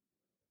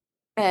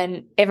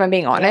 And if I'm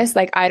being Yeah. honest,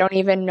 like I don't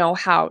even know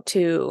how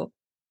to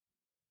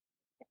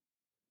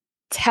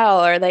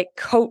tell or like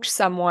coach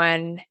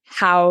someone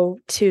how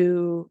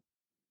to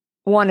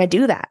want to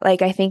do that.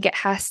 Like I think it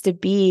has to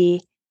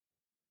be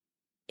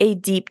a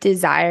deep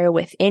desire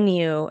within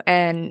you.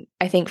 And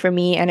I think for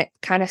me, and it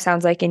kind of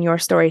sounds like in your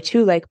story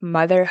too, like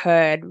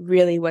motherhood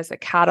really was a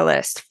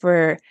catalyst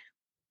for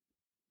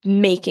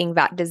making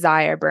that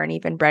desire burn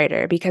even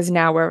brighter because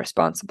now we're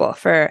responsible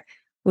for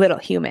little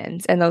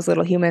humans and those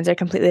little humans are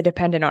completely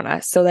dependent on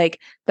us. So like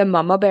the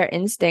mama bear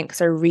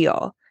instincts are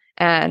real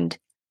and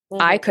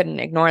I Hmm. couldn't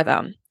ignore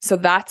them. So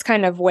that's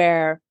kind of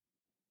where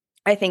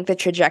I think the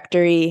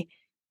trajectory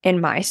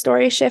in my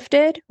story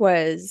shifted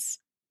was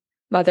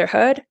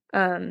motherhood.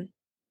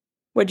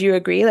 Would you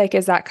agree? Like,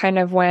 is that kind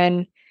of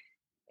when,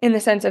 in the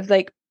sense of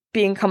like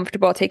being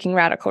comfortable taking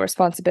radical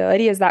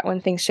responsibility, is that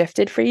when things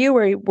shifted for you?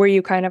 Were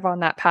you kind of on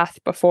that path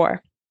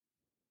before?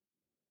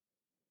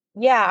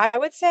 Yeah, I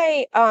would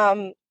say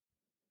a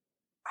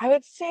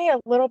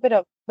little bit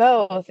of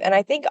both. And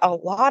I think a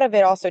lot of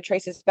it also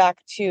traces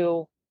back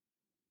to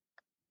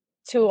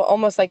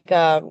almost like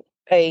a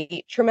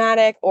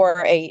traumatic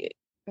or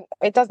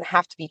it doesn't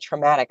have to be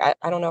traumatic.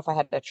 I don't know if I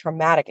had a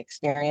traumatic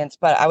experience,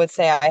 but I would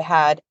say I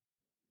had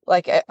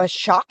like a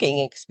shocking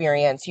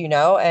experience,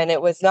 and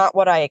it was not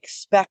what I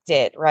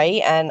expected,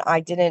 right? And I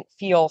didn't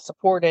feel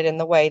supported in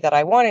the way that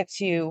I wanted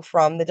to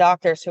from the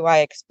doctors who I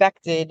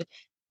expected.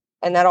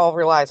 And that all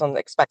relies on the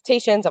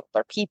expectations of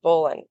other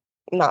people and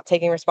not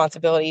taking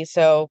responsibility.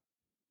 So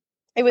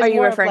it Are was you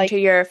more of referring to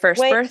like, your first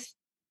wait, birth?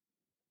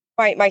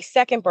 my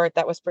second birth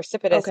that was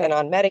precipitous and Okay.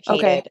 Okay.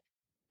 unmedicated.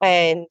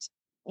 And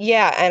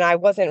yeah, and I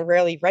wasn't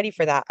really ready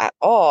for that at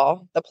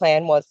all. The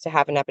plan was to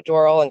have an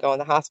epidural and go in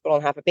the hospital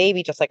and have a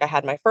baby, just like I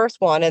had my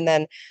first one. And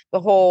then the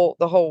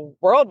whole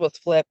world was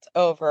flipped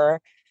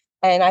over.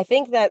 And I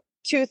think that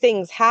two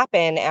things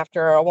happen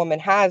after a woman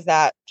has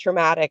that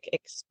traumatic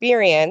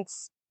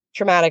experience,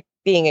 traumatic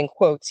being in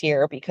quotes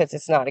here because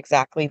it's not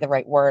exactly the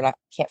right word. I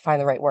can't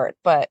find the right word.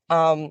 But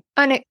yeah, two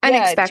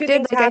Unexpected.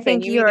 things Like I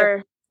happen. think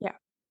yeah.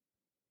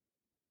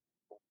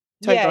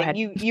 Sorry, go Yeah, ahead.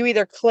 you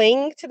either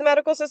cling to the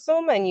medical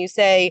system and you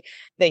say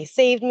they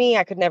saved me,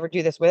 I could never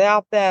do this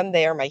without them,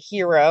 they are my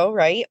hero,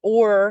 right?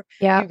 Or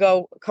Yeah. you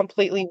go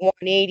completely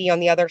 180 on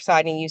the other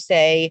side and you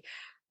say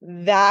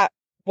that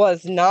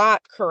was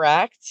not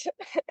correct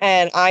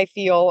and I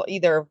feel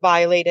either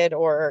violated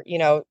or,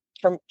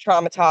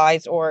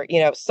 traumatized or,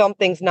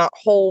 something's not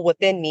whole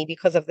within me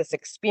because of this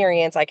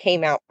experience. I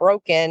came out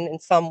broken in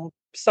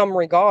some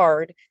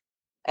regard,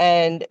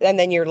 and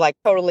then you're like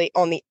totally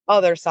on the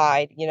other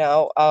side,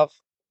 of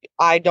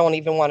I don't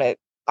even want to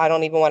I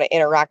don't even want to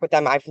interact with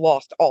them. I've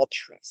lost all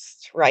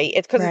trust, right?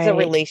 It's because it's a Right.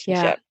 Yeah.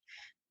 relationship.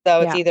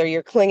 So it's Yeah. either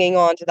you're clinging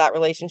on to that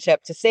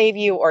relationship to save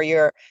you, or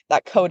you're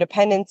that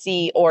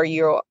codependency, or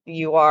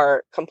you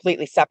are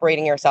completely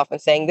separating yourself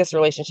and saying this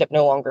relationship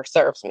no longer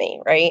serves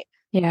me, right?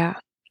 Yeah.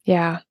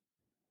 Yeah.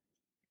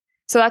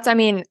 So that's, I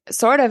mean,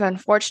 sort of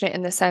unfortunate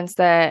in the sense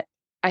that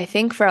I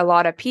think for a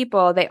lot of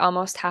people, they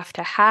almost have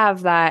to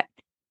have that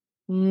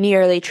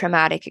nearly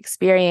traumatic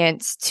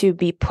experience to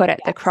be put at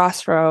the Yes.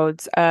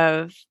 crossroads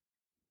of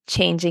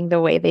changing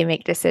the way they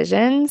make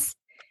decisions.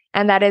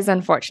 And that is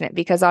unfortunate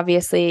because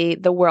obviously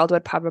the world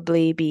would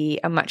probably be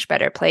a much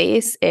better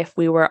place if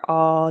we were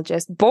all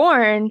just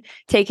born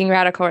taking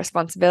radical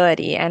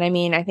responsibility. And I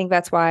mean, I think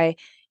that's why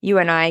you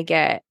and I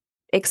get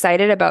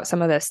excited about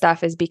some of this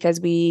stuff is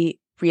because we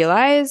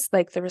realize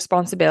like the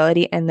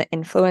responsibility and the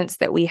influence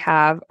that we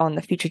have on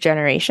the future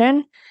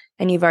generation.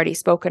 And you've already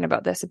spoken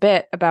about this a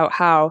bit about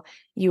how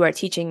you are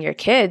teaching your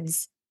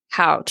kids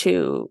how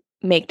to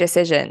make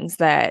decisions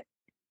that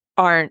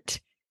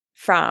aren't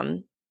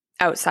from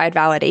outside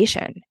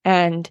validation.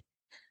 And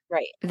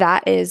Right.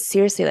 that is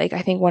seriously, like,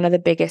 I think one of the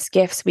biggest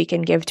gifts we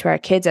can give to our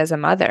kids as a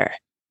mother.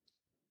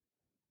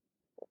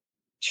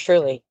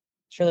 Truly.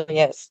 Truly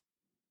is.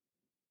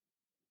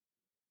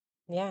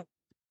 Yeah.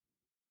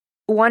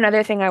 One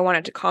other thing I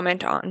wanted to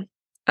comment on,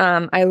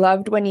 I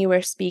loved when you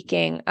were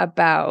speaking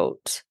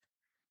about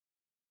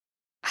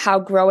how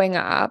growing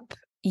up,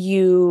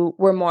 you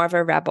were more of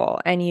a rebel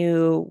and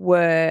you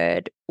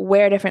would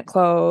wear different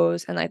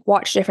clothes and like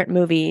watch different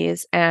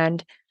movies,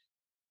 and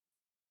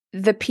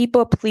the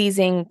people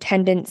pleasing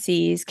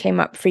tendencies came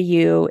up for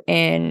you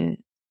in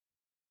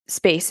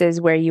spaces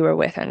where you were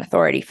with an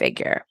authority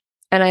figure.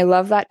 And I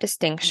love that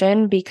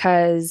distinction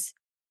because,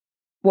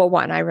 well,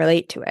 one, I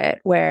relate to it,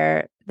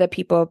 where the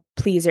people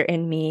pleaser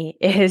in me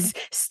is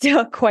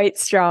still quite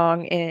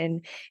strong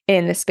in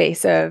the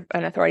space of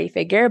an authority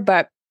figure.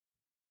 But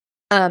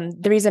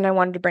the reason I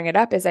wanted to bring it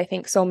up is I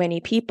think so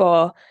many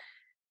people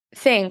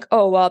think,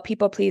 oh, well,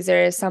 people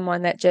pleaser is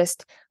someone that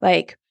just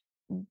like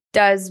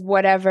does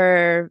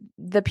whatever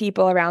the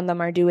people around them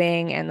are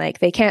doing and like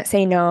they can't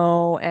say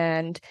no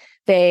and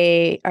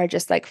they are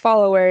just like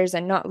followers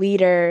and not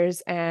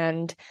leaders.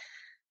 And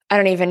I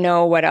don't even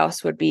know what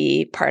else would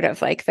be part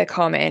of like the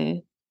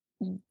common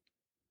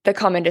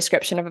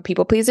description of a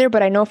people pleaser.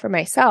 But I know for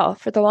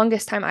myself, for the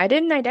longest time, I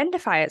didn't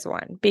identify as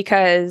one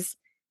because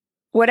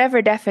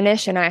whatever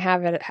definition I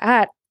have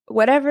at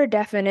whatever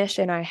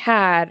definition I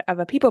had of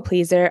a people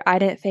pleaser, I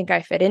didn't think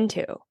I fit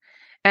into.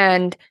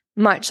 And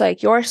much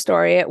like your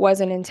story, it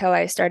wasn't until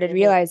I started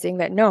realizing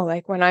that no,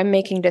 like when I'm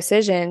making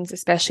decisions,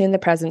 especially in the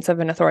presence of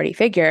an authority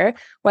figure,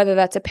 whether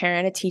that's a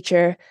parent, a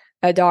teacher,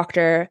 a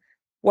doctor,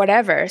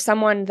 whatever,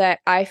 someone that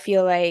I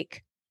feel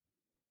like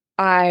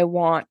I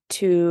want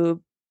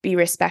to be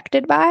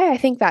respected by, I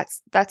think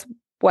that's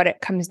what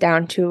it comes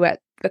down to at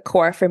the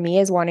core for me,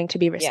 is wanting to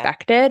be Yeah.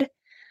 respected.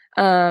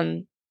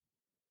 And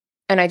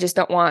I just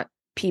don't want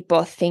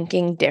people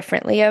thinking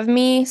differently of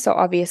me. So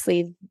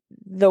obviously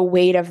the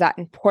weight of that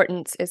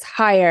importance is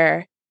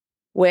higher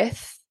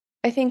with,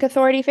 I think,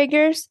 authority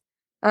figures.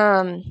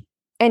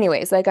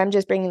 Anyways, like I'm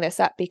just bringing this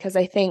up because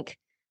I think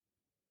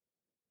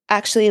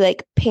actually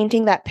like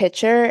painting that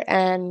picture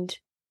and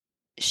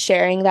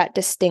sharing that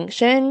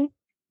distinction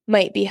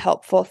might be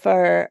helpful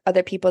for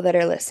other people that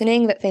are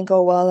listening that think,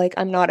 oh, well, like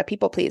I'm not a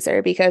people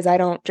pleaser because I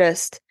don't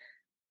just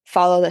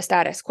follow the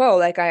status quo.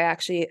 Like I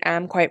actually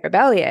am quite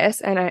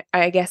rebellious. And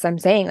I guess I'm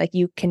saying like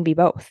you can be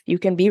both. You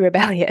can be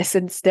rebellious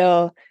and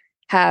still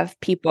have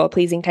people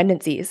pleasing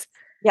tendencies.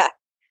 Yeah.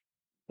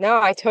 No,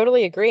 I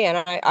totally agree.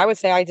 And I would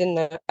say I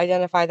didn't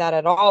identify that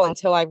at all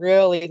until I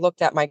really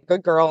looked at my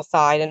good girl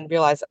side and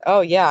realized,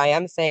 oh, yeah, I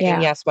am saying Yeah.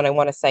 yes when I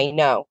want to say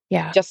no,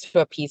 Yeah. just to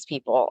appease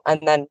people.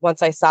 And then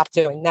once I stopped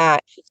doing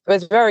that, it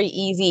was very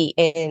easy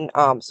in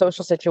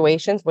social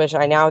situations, which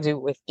I now do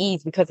with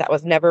ease because that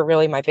was never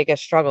really my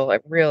biggest struggle.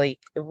 It really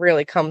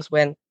comes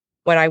when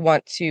I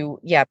want to,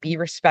 yeah, be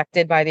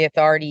respected by the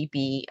authority,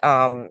 be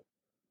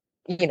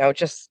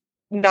just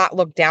not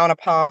looked down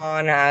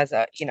upon as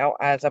a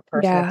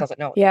person that Yeah. doesn't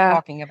know what they're Yeah.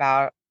 talking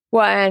about,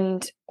 Well,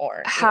 and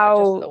or just the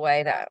how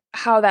way that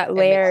that it makes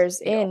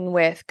layers you feel. in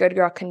with good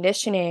girl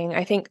conditioning.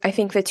 I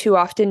think the two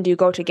often do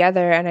go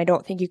together, and I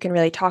don't think you can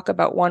really talk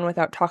about one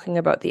without talking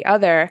about the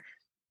other.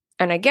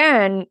 And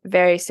again,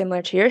 very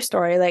similar to your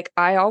story, like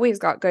I always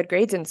got good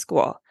grades in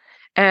school.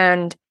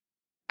 And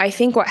I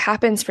think what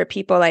happens for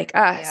people like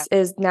Yeah. us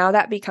is now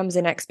that becomes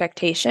an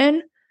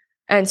expectation.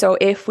 And so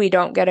if we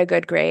don't get a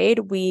good grade,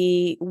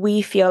 we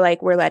feel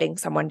like we're letting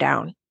someone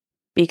down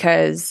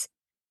because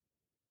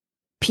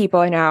people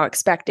are now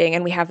expecting,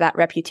 and we have that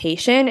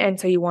reputation.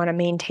 And so you want to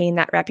maintain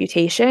that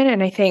reputation.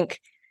 And I think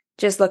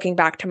just looking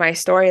back to my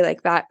story,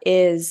 like that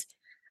is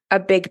a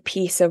big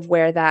piece of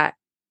where that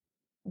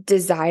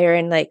desire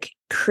and like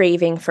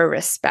craving for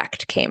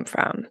respect came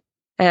from.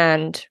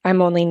 And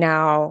I'm only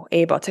now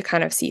able to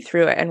kind of see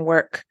through it and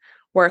work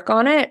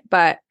on it.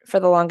 But for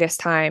the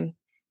longest time,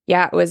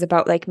 yeah, it was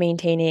about like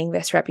maintaining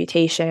this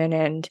reputation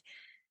and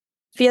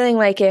feeling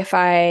like if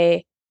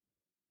I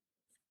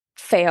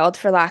failed,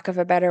 for lack of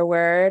a better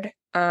word,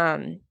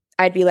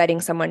 I'd be letting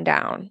someone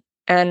down.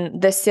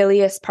 And the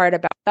silliest part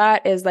about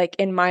that is like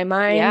in my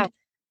Yeah.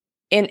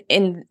 mind,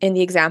 in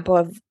the example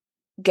of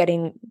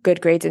getting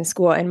good grades in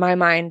school, in my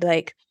mind,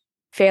 like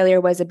failure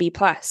was a B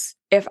plus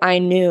if I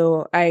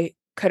knew I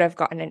could have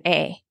gotten an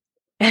A.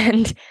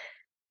 And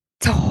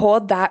to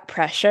hold that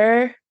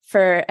pressure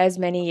for as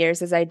many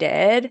years as I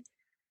did,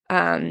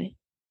 um,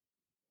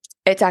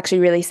 it's actually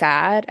really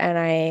sad. And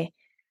I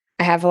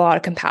have a lot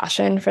of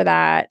compassion for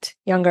that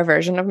younger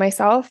version of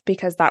myself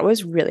because that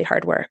was really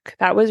hard work.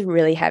 That was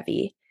really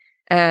heavy.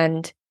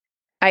 And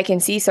I can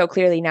see so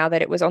clearly now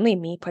that it was only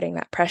me putting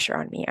that pressure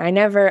on me. I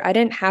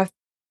didn't have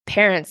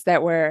parents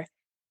that were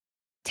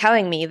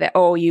telling me that,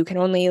 oh, you can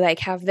only like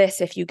have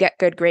this if you get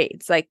good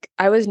grades. Like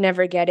I was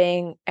never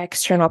getting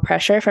external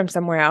pressure from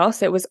somewhere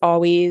else. It was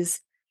always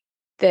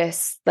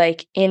this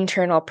like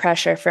internal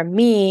pressure from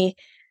me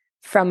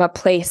from a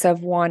place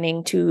of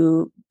wanting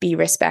to be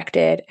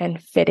respected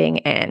and fitting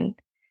in.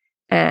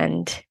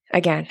 And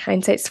again,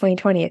 hindsight's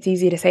 2020. It's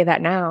easy to say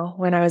that now.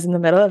 When I was in the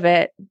middle of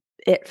it,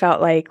 it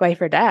felt like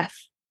life or death.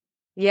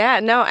 Yeah,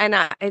 no, and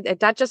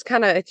that just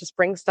kind of, it just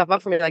brings stuff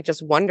up for me, like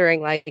just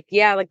wondering, like,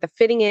 yeah, like the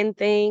fitting in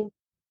thing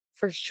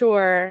for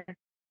sure.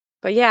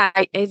 But yeah,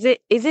 is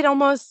it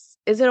almost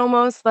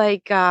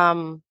like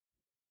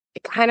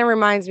it kind of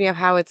reminds me of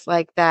how it's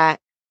like that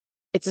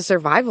it's a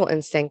survival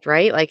instinct,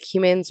 right? Like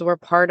humans were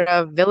part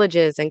of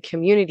villages and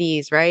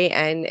communities, right?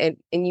 And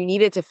you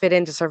needed to fit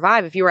in to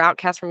survive. If you were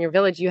outcast from your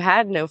village, you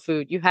had no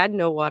food, you had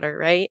no water,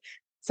 right?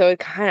 So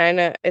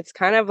it's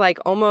kind of like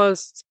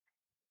almost,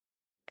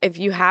 if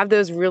you have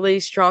those really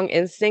strong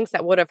instincts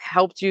that would have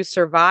helped you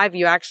survive,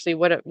 you actually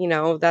would have,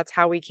 that's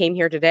how we came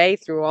here today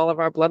through all of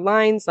our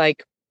bloodlines.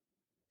 Like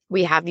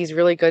we have these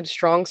really good,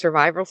 strong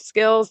survival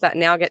skills that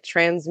now get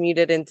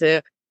transmuted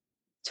into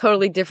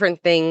totally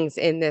different things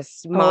in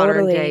this modern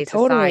Totally, day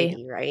totally.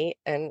 society, right?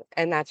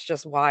 And that's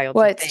just wild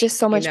Well, to it's think, just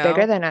so you much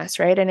bigger know? than us,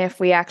 right? And if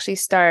we actually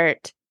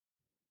start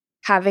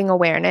having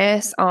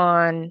awareness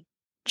on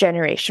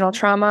generational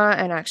trauma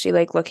and actually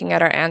like looking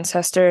at our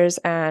ancestors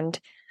and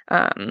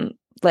um,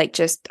 like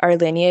just our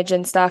lineage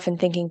and stuff and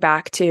thinking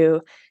back to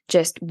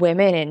just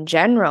women in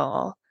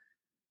general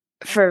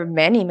for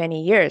many,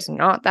 many years,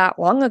 not that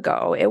long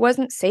ago, it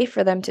wasn't safe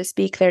for them to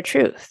speak their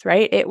truth,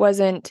 right? It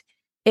wasn't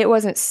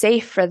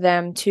safe for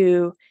them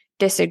to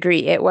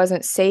disagree. It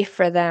wasn't safe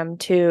for them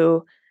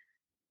to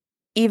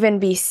even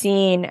be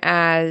seen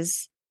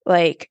as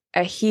like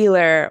a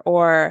healer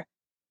or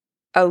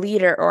a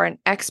leader or an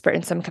expert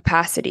in some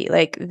capacity.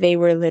 Like they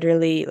were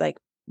literally like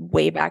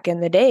way back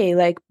in the day,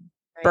 like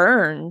Right.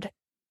 burned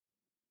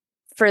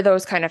for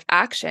those kind of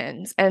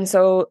actions. And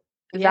so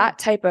Yeah. that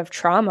type of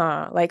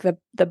trauma, like the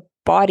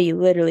body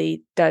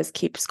literally does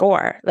keep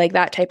score. Like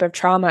that type of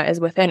trauma is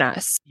within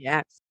us.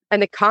 Yes.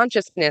 And the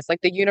consciousness,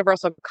 like the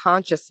universal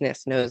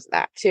consciousness knows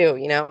that too,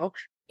 you know?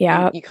 You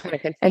Yeah. you kind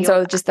of can And feel so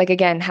that. just like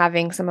again,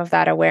 having some of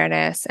that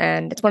awareness,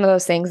 and it's one of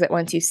those things that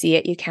once you see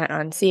it, you can't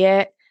unsee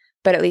it.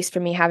 But at least for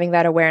me, having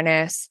that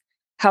awareness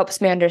helps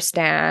me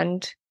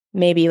understand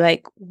maybe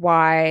like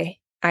why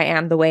I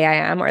am the way I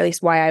am, or at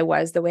least why I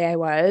was the way I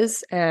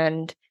was.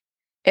 And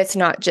it's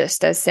not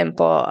just as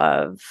simple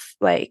of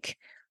like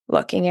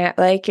looking at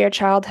like your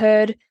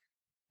childhood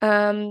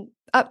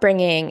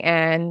upbringing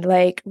and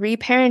like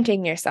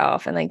reparenting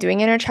yourself and like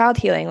doing inner child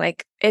healing.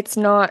 Like it's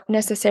not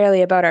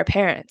necessarily about our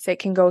parents. It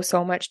can go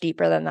so much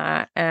deeper than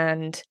that.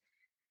 And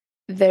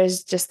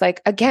there's just like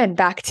again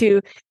back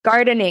to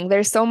gardening,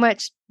 there's so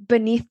much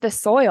beneath the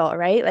soil,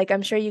 right? Like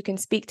I'm sure you can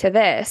speak to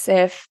this.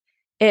 If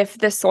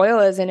the soil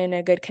isn't in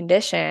a good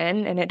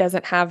condition and it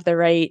doesn't have the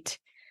right,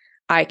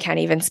 I can't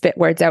even spit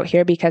words out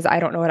here because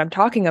I don't know what I'm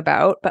talking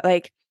about, but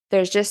like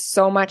there's just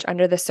so much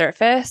under the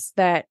surface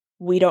that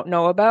we don't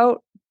know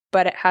about,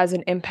 but it has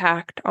an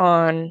impact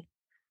on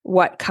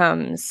what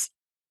comes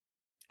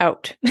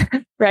out,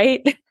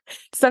 right?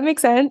 Does that make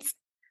sense?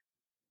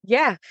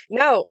 Yeah.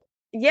 No.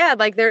 Yeah,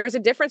 like there's a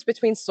difference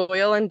between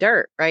soil and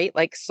dirt, right?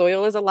 Like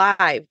soil is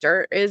alive,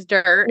 dirt is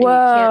dirt, and you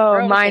can't Whoa,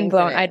 grow mind things in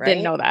blown. it, I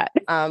didn't right? know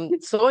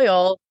that.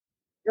 Soil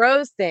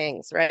grows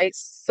things, right?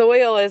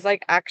 Soil is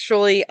like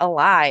actually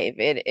alive.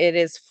 It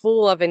is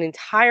full of an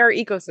entire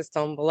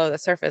ecosystem below the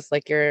surface,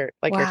 like you're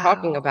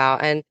talking Wow.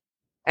 about.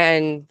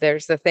 And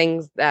there's the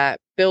things that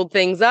build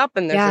things up,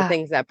 and there's the Yeah.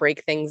 things that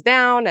break things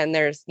down, and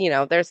there's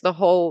the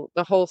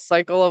whole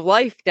cycle of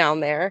life down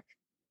there.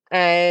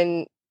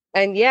 And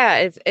and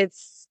yeah,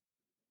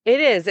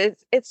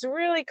 it's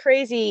really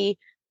crazy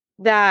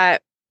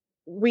that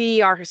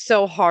we are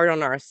so hard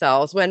on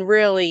ourselves when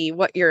really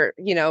what you're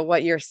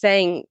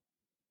saying,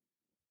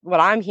 what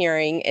I'm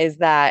hearing is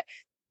that,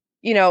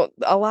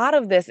 a lot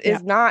of this Yeah.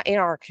 is not in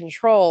our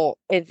control.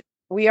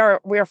 We are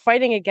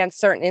fighting against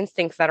certain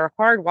instincts that are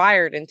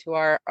hardwired into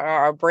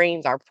our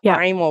brains, our Yeah.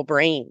 primal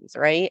brains,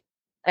 right?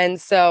 And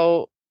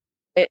so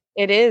it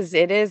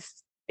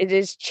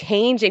is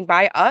changing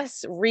by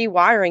us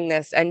rewiring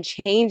this and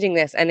changing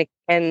this and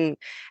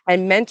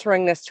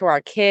mentoring this to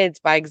our kids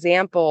by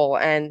example,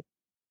 and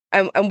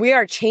we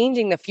are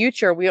changing the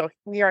future. We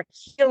are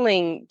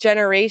healing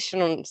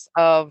generations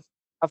of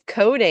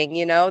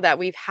coding, that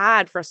we've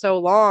had for so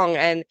long,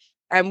 and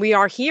we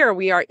are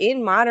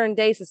in modern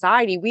day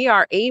society. We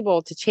are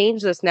able to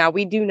change this now.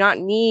 We do not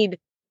need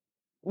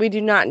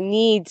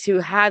to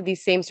have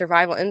these same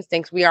survival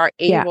instincts. We are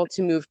Yeah. able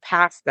to move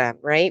past them,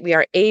 right? We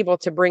are able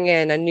to bring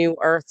in a new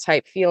earth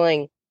type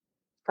feeling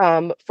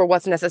for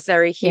what's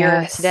necessary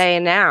here Yes. today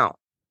and now.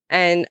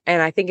 And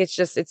I think it's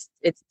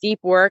deep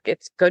work,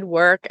 it's good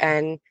work,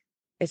 and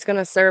it's going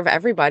to serve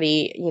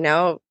everybody.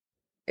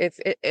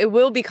 It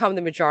will become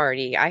the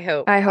majority. I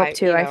hope. I hope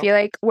too. I feel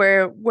like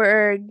we're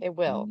It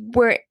will.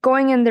 we're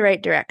going in the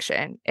right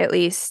direction. At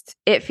least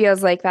it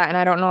feels like that. And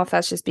I don't know if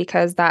that's just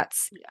because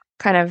that's Yeah.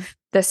 kind of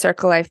the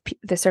circle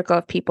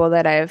of people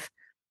that I've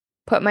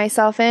put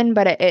myself in,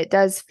 but it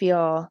does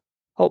feel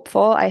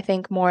hopeful. I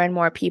think more and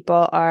more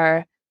people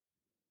are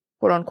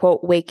quote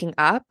unquote waking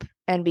up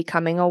and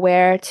becoming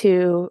aware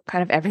to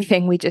kind of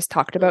everything we just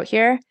talked about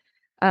here.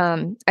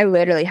 I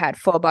literally had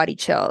full body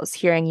chills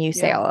hearing you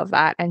say Yeah. all of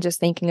that and just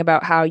thinking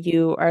about how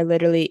you are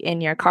literally in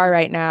your car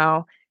right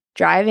now,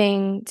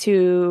 driving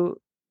to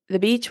the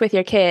beach with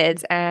your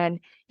kids, and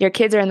your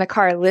kids are in the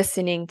car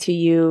listening to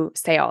you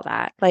say all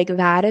that. Like,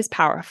 that is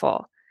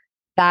powerful.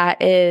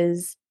 That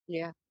is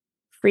Yeah.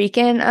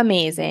 freaking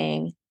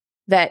amazing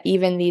that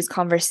even these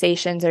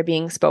conversations are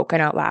being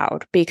spoken out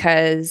loud,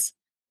 because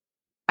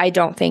I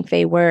don't think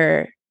they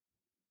were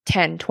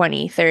 10,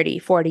 20, 30,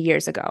 40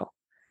 years ago.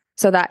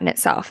 So that in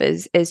itself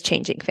is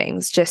changing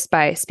things just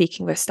by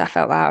speaking this stuff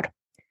out loud.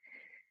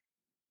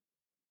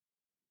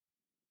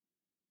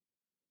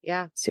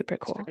 Yeah. Super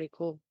It's cool. pretty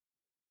cool.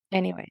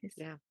 Anyways,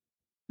 Yeah.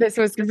 this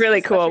was This really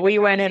was such cool. a good We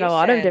went in a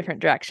lot of conversation. different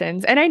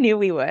directions, and I knew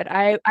we would.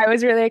 I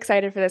was really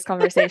excited for this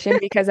conversation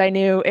because I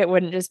knew it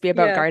wouldn't just be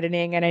about Yeah.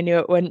 gardening, and I knew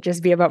it wouldn't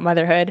just be about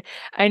motherhood.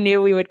 I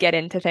knew we would get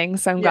into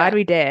things, so I'm glad Yeah.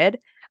 we did.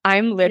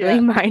 I'm literally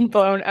Yeah. mind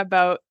blown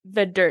about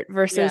the dirt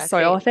versus Yeah.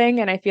 soil Same. thing,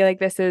 and I feel like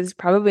this is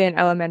probably an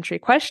elementary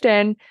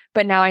question,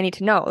 but now I need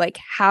to know, like,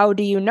 how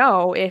do you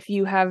know if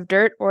you have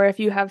dirt or if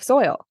you have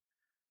soil?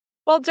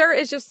 Well, dirt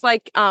is just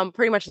like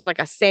pretty much like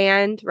a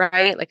sand,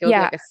 right? Like it would be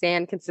Yeah, like a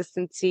sand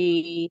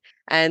consistency.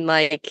 And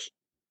like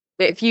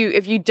if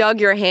you dug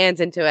your hands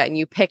into it and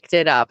you picked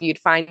it up, you'd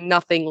find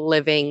nothing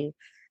living.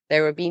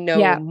 There would be no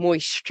yeah,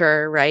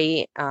 moisture,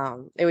 right?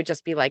 It would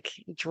just be like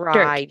dirt.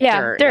 dry Yeah,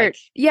 dirt, like dirt.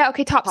 Yeah,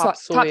 okay, topsoil.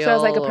 Topsoil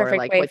is like a topsoil or perfect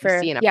like way what you for,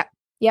 see in a yeah,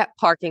 yeah.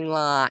 parking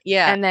lot.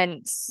 Yeah. And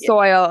then Yeah.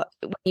 soil,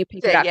 when you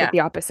pick it up, is Yeah. the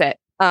opposite.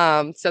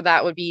 So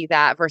that would be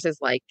that versus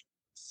like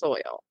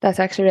soil. That's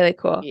actually really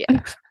cool.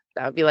 Yeah.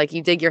 That would be like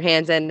you dig your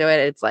hands into it,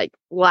 it's like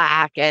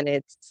black and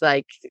it's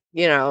like,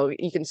 you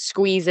can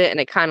squeeze it and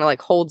it kind of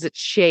like holds its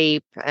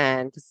shape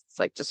and it's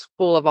like just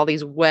full of all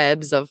these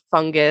webs of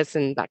fungus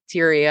and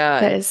bacteria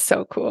That and is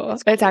so cool.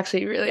 it's It's cool.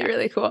 actually really, Yeah.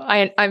 really cool.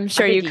 I'm I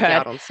sure could you geek could.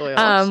 out on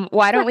soil.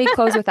 Why don't we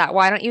close with that?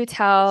 Why don't you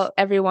tell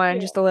everyone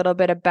Yeah. just a little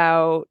bit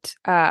about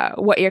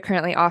what you're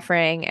currently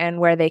offering and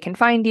where they can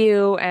find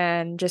you,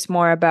 and just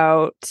more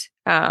about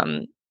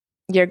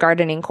your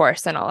gardening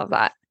course and all of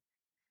that?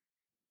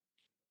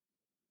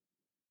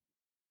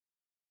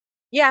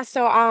 Yeah,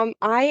 so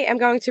I am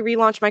going to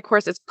relaunch my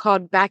course. It's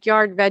called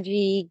Backyard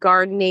Veggie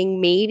Gardening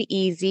Made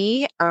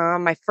Easy.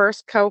 My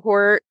first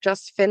cohort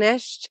just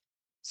finished.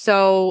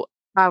 So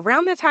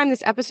around the time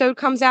this episode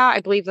comes out,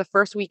 I believe the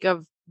first week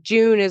of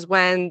June is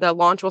when the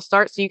launch will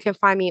start. So you can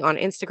find me on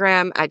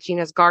Instagram at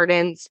Gina's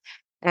Gardens.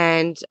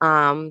 And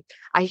I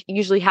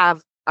usually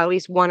have at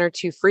least one or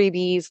two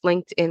freebies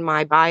linked in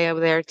my bio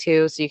there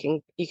too. So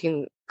you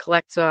can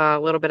collect a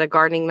little bit of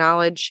gardening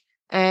knowledge.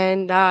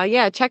 And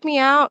yeah, check me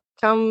out.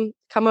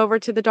 Come over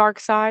to the dark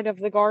side of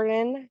the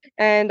garden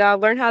and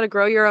learn how to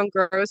grow your own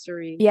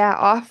groceries. Yeah,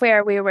 off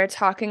where we were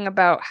talking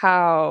about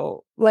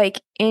how,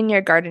 like, in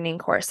your gardening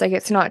course, like,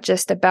 it's not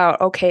just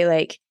about, okay,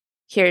 like,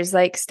 here's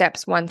like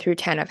steps 1 through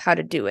 10 of how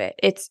to do it.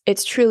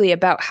 It's truly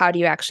about how do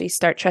you actually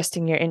start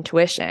trusting your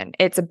intuition.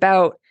 It's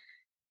about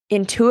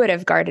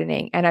intuitive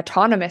gardening and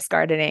autonomous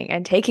gardening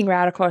and taking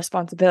radical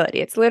responsibility.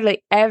 It's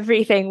literally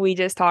everything we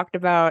just talked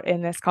about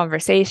in this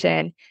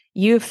conversation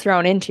you've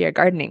thrown into your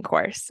gardening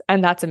course,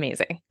 and that's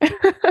amazing.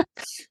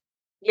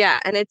 Yeah,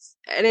 and it's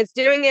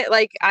doing it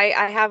like I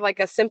have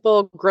like a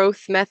simple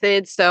growth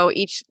method, so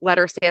each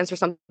letter stands for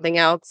something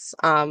else.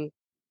 And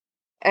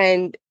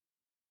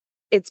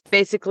it's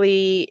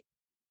basically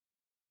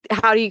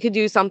how you could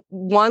do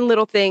one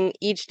little thing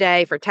each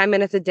day for 10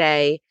 minutes a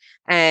day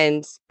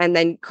and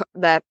then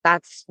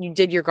that's you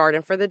did your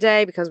garden for the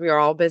day, because we are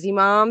all busy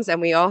moms and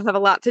we all have a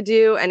lot to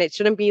do, and it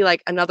shouldn't be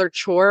like another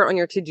chore on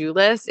your to-do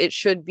list. It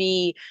should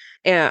be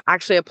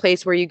actually a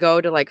place where you go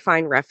to like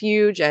find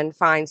refuge and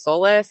find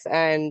solace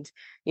and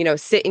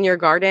sit in your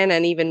garden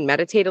and even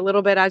meditate a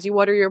little bit as you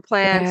water your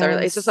plants. Or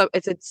it's just Yes.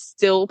 it's a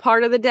still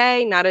part of the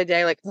day, not a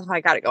day like, oh,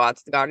 I gotta go out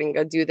to the garden and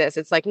go do this.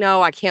 It's like,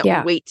 no, I can't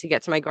Yeah. wait to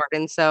get to my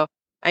garden. So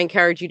I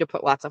encourage you to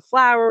put lots of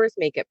flowers,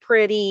 make it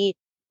pretty.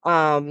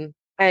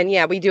 And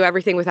yeah, we do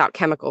everything without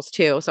chemicals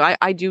too. So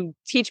I do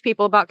teach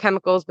people about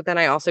chemicals, but then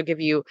I also give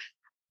you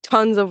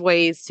tons of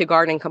ways to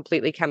garden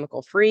completely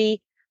chemical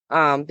free.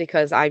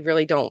 Because I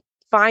don't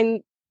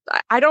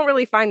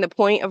really find the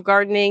point of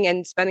gardening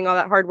and spending all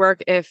that hard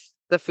work if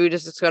the food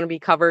is just going to be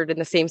covered in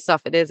the same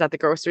stuff it is at the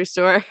grocery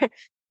store.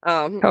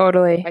 um,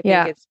 Totally. I think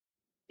Yeah. it's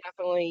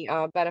definitely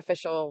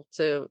beneficial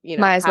to,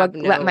 Might as well have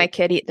let my no.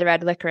 kid eat the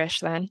red licorice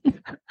then.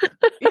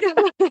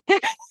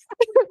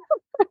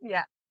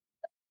 Yeah.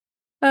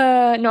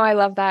 No, I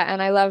love that.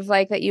 And I love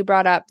like that you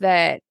brought up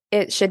that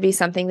it should be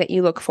something that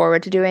you look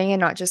forward to doing and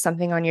not just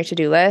something on your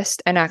to-do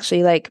list, and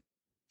actually like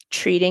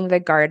treating the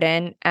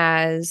garden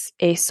as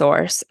a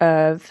source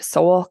of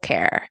soul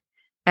care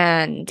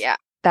and Yeah.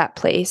 that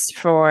place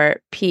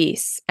for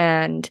peace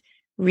and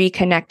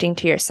reconnecting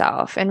to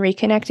yourself and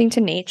reconnecting to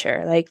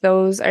nature. Like,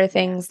 those are Yeah.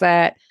 things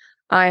that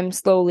I'm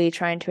slowly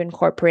trying to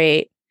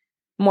incorporate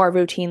more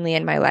routinely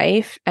in my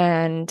life.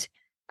 And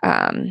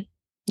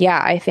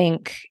yeah, I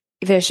think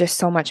there's just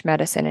so much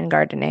medicine in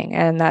gardening,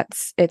 and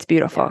it's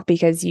beautiful Yeah.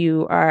 because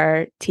you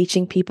are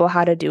teaching people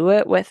how to do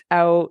it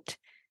without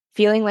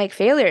feeling like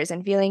failures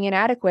and feeling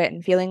inadequate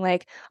and feeling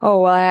like,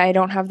 oh, well, I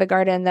don't have the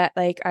garden that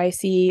like I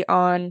see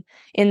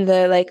in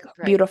the like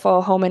Right.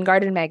 beautiful home and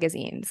garden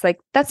magazines. Like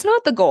that's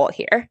not the goal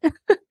here.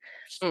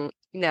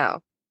 No.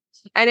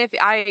 And if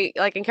I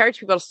like encourage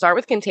people to start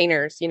with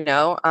containers,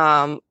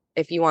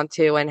 if you want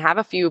to, and have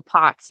a few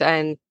pots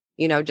and,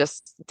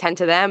 just tend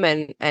to them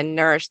and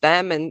nourish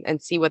them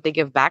and see what they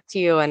give back to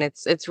you. And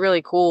it's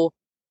really cool.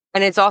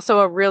 And it's also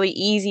a really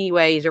easy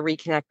way to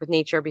reconnect with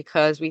nature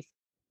because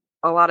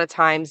a lot of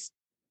times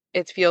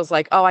it feels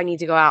like, oh, I need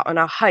to go out on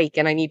a hike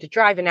and I need to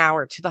drive an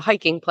hour to the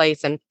hiking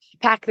place and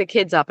pack the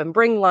kids up and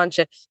bring lunch.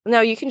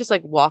 No, you can just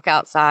like walk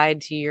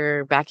outside to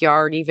your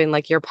backyard, even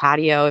like your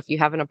patio if you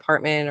have an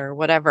apartment or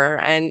whatever,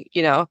 and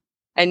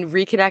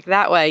reconnect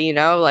that way,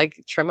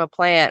 like trim a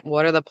plant,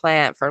 water the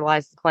plant,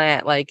 fertilize the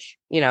plant, like,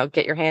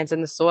 get your hands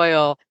in the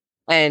soil.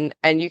 And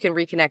you can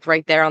reconnect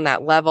right there on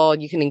that level.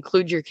 You can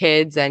include your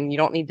kids and you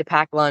don't need to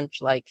pack lunch.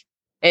 Like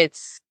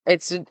it's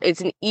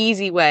an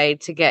easy way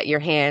to get your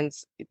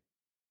hands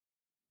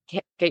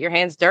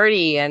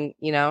dirty and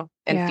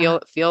and Yeah.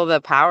 feel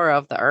the power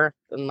of the earth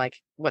and like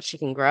what she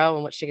can grow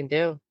and what she can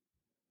do.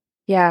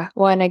 Yeah.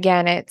 Well, and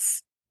again,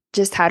 it's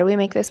just how do we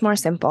make this more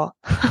simple?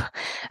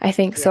 I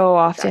think Yeah, so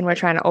often we're exactly.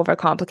 trying to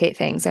overcomplicate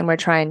things and we're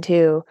trying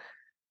to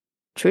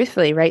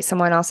truthfully write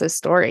someone else's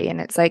story.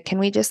 And it's like, can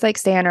we just like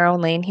stay in our own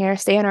lane here,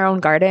 stay in our own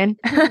garden,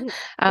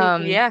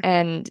 Yeah,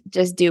 and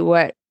just do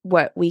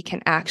what we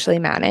can actually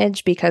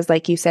manage? Because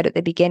like you said at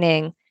the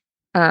beginning,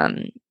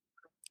 um,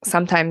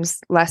 sometimes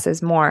less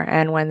is more.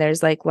 And when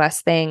there's like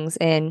less things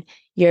in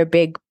your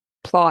big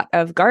plot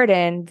of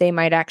garden, they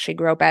might actually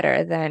grow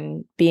better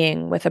than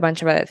being with a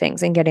bunch of other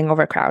things and getting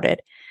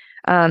overcrowded.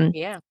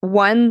 yeah,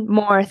 One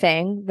more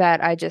thing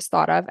that I just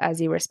thought of as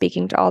you were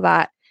speaking to all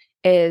that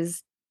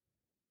is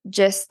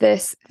just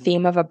this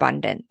theme of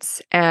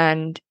abundance.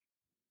 And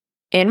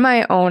in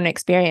my own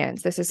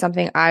experience, this is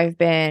something I've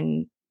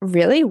been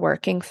really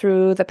working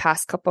through the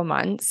past couple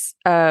months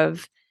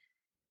of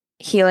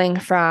healing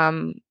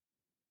from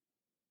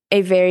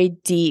a very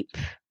deep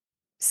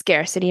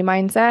scarcity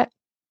mindset.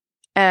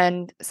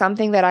 And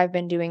something that I've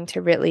been doing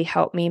to really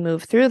help me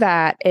move through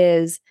that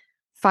is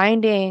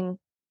finding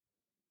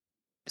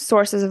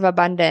sources of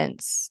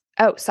abundance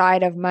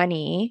outside of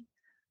money,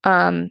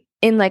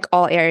 in like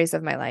all areas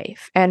of my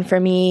life. And for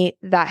me,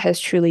 that has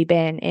truly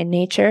been in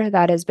nature.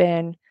 That has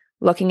been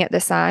looking at the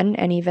sun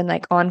and even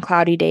like on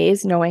cloudy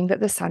days, knowing that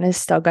the sun is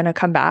still going to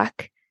come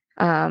back.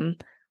 Um,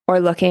 or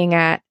looking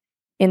at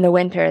in the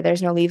winter,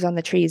 there's no leaves on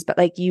the trees, but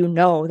like,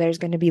 there's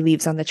going to be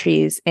leaves on the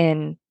trees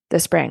in the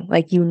spring.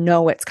 Like,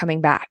 it's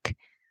coming back.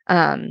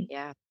 Um,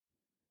 yeah,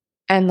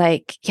 and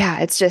like, yeah,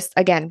 it's just,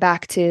 again,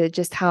 back to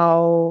just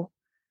how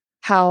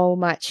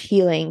much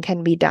healing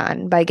can be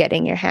done by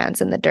getting your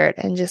hands in the dirt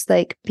and just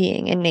like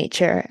being in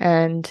nature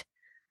and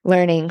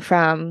learning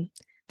from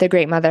the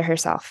great mother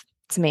herself.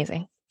 It's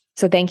amazing.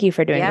 So thank you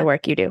for doing the yeah,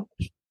 work you do.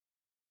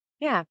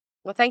 yeah.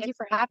 Well, thank you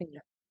for having me.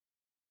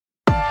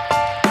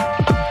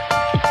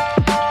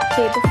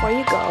 Hey, before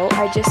you go,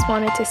 I just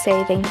wanted to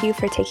say thank you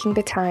for taking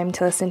the time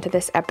to listen to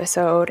this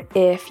episode.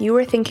 If you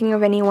were thinking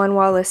of anyone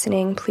while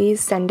listening,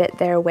 please send it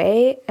their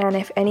way. And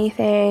if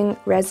anything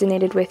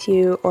resonated with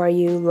you or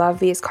you love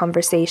these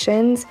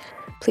conversations,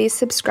 please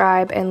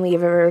subscribe and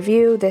leave a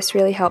review. This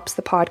really helps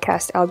the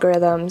podcast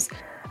algorithms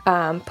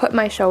put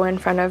my show in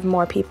front of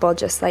more people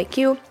just like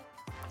you.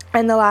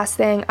 And the last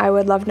thing, I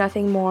would love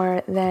nothing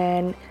more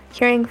than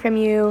hearing from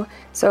you.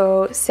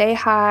 So say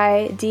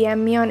hi, DM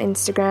me on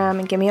Instagram,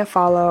 and give me a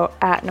follow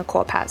at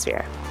Nicole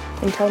Pasveer.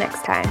 Until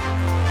next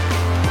time.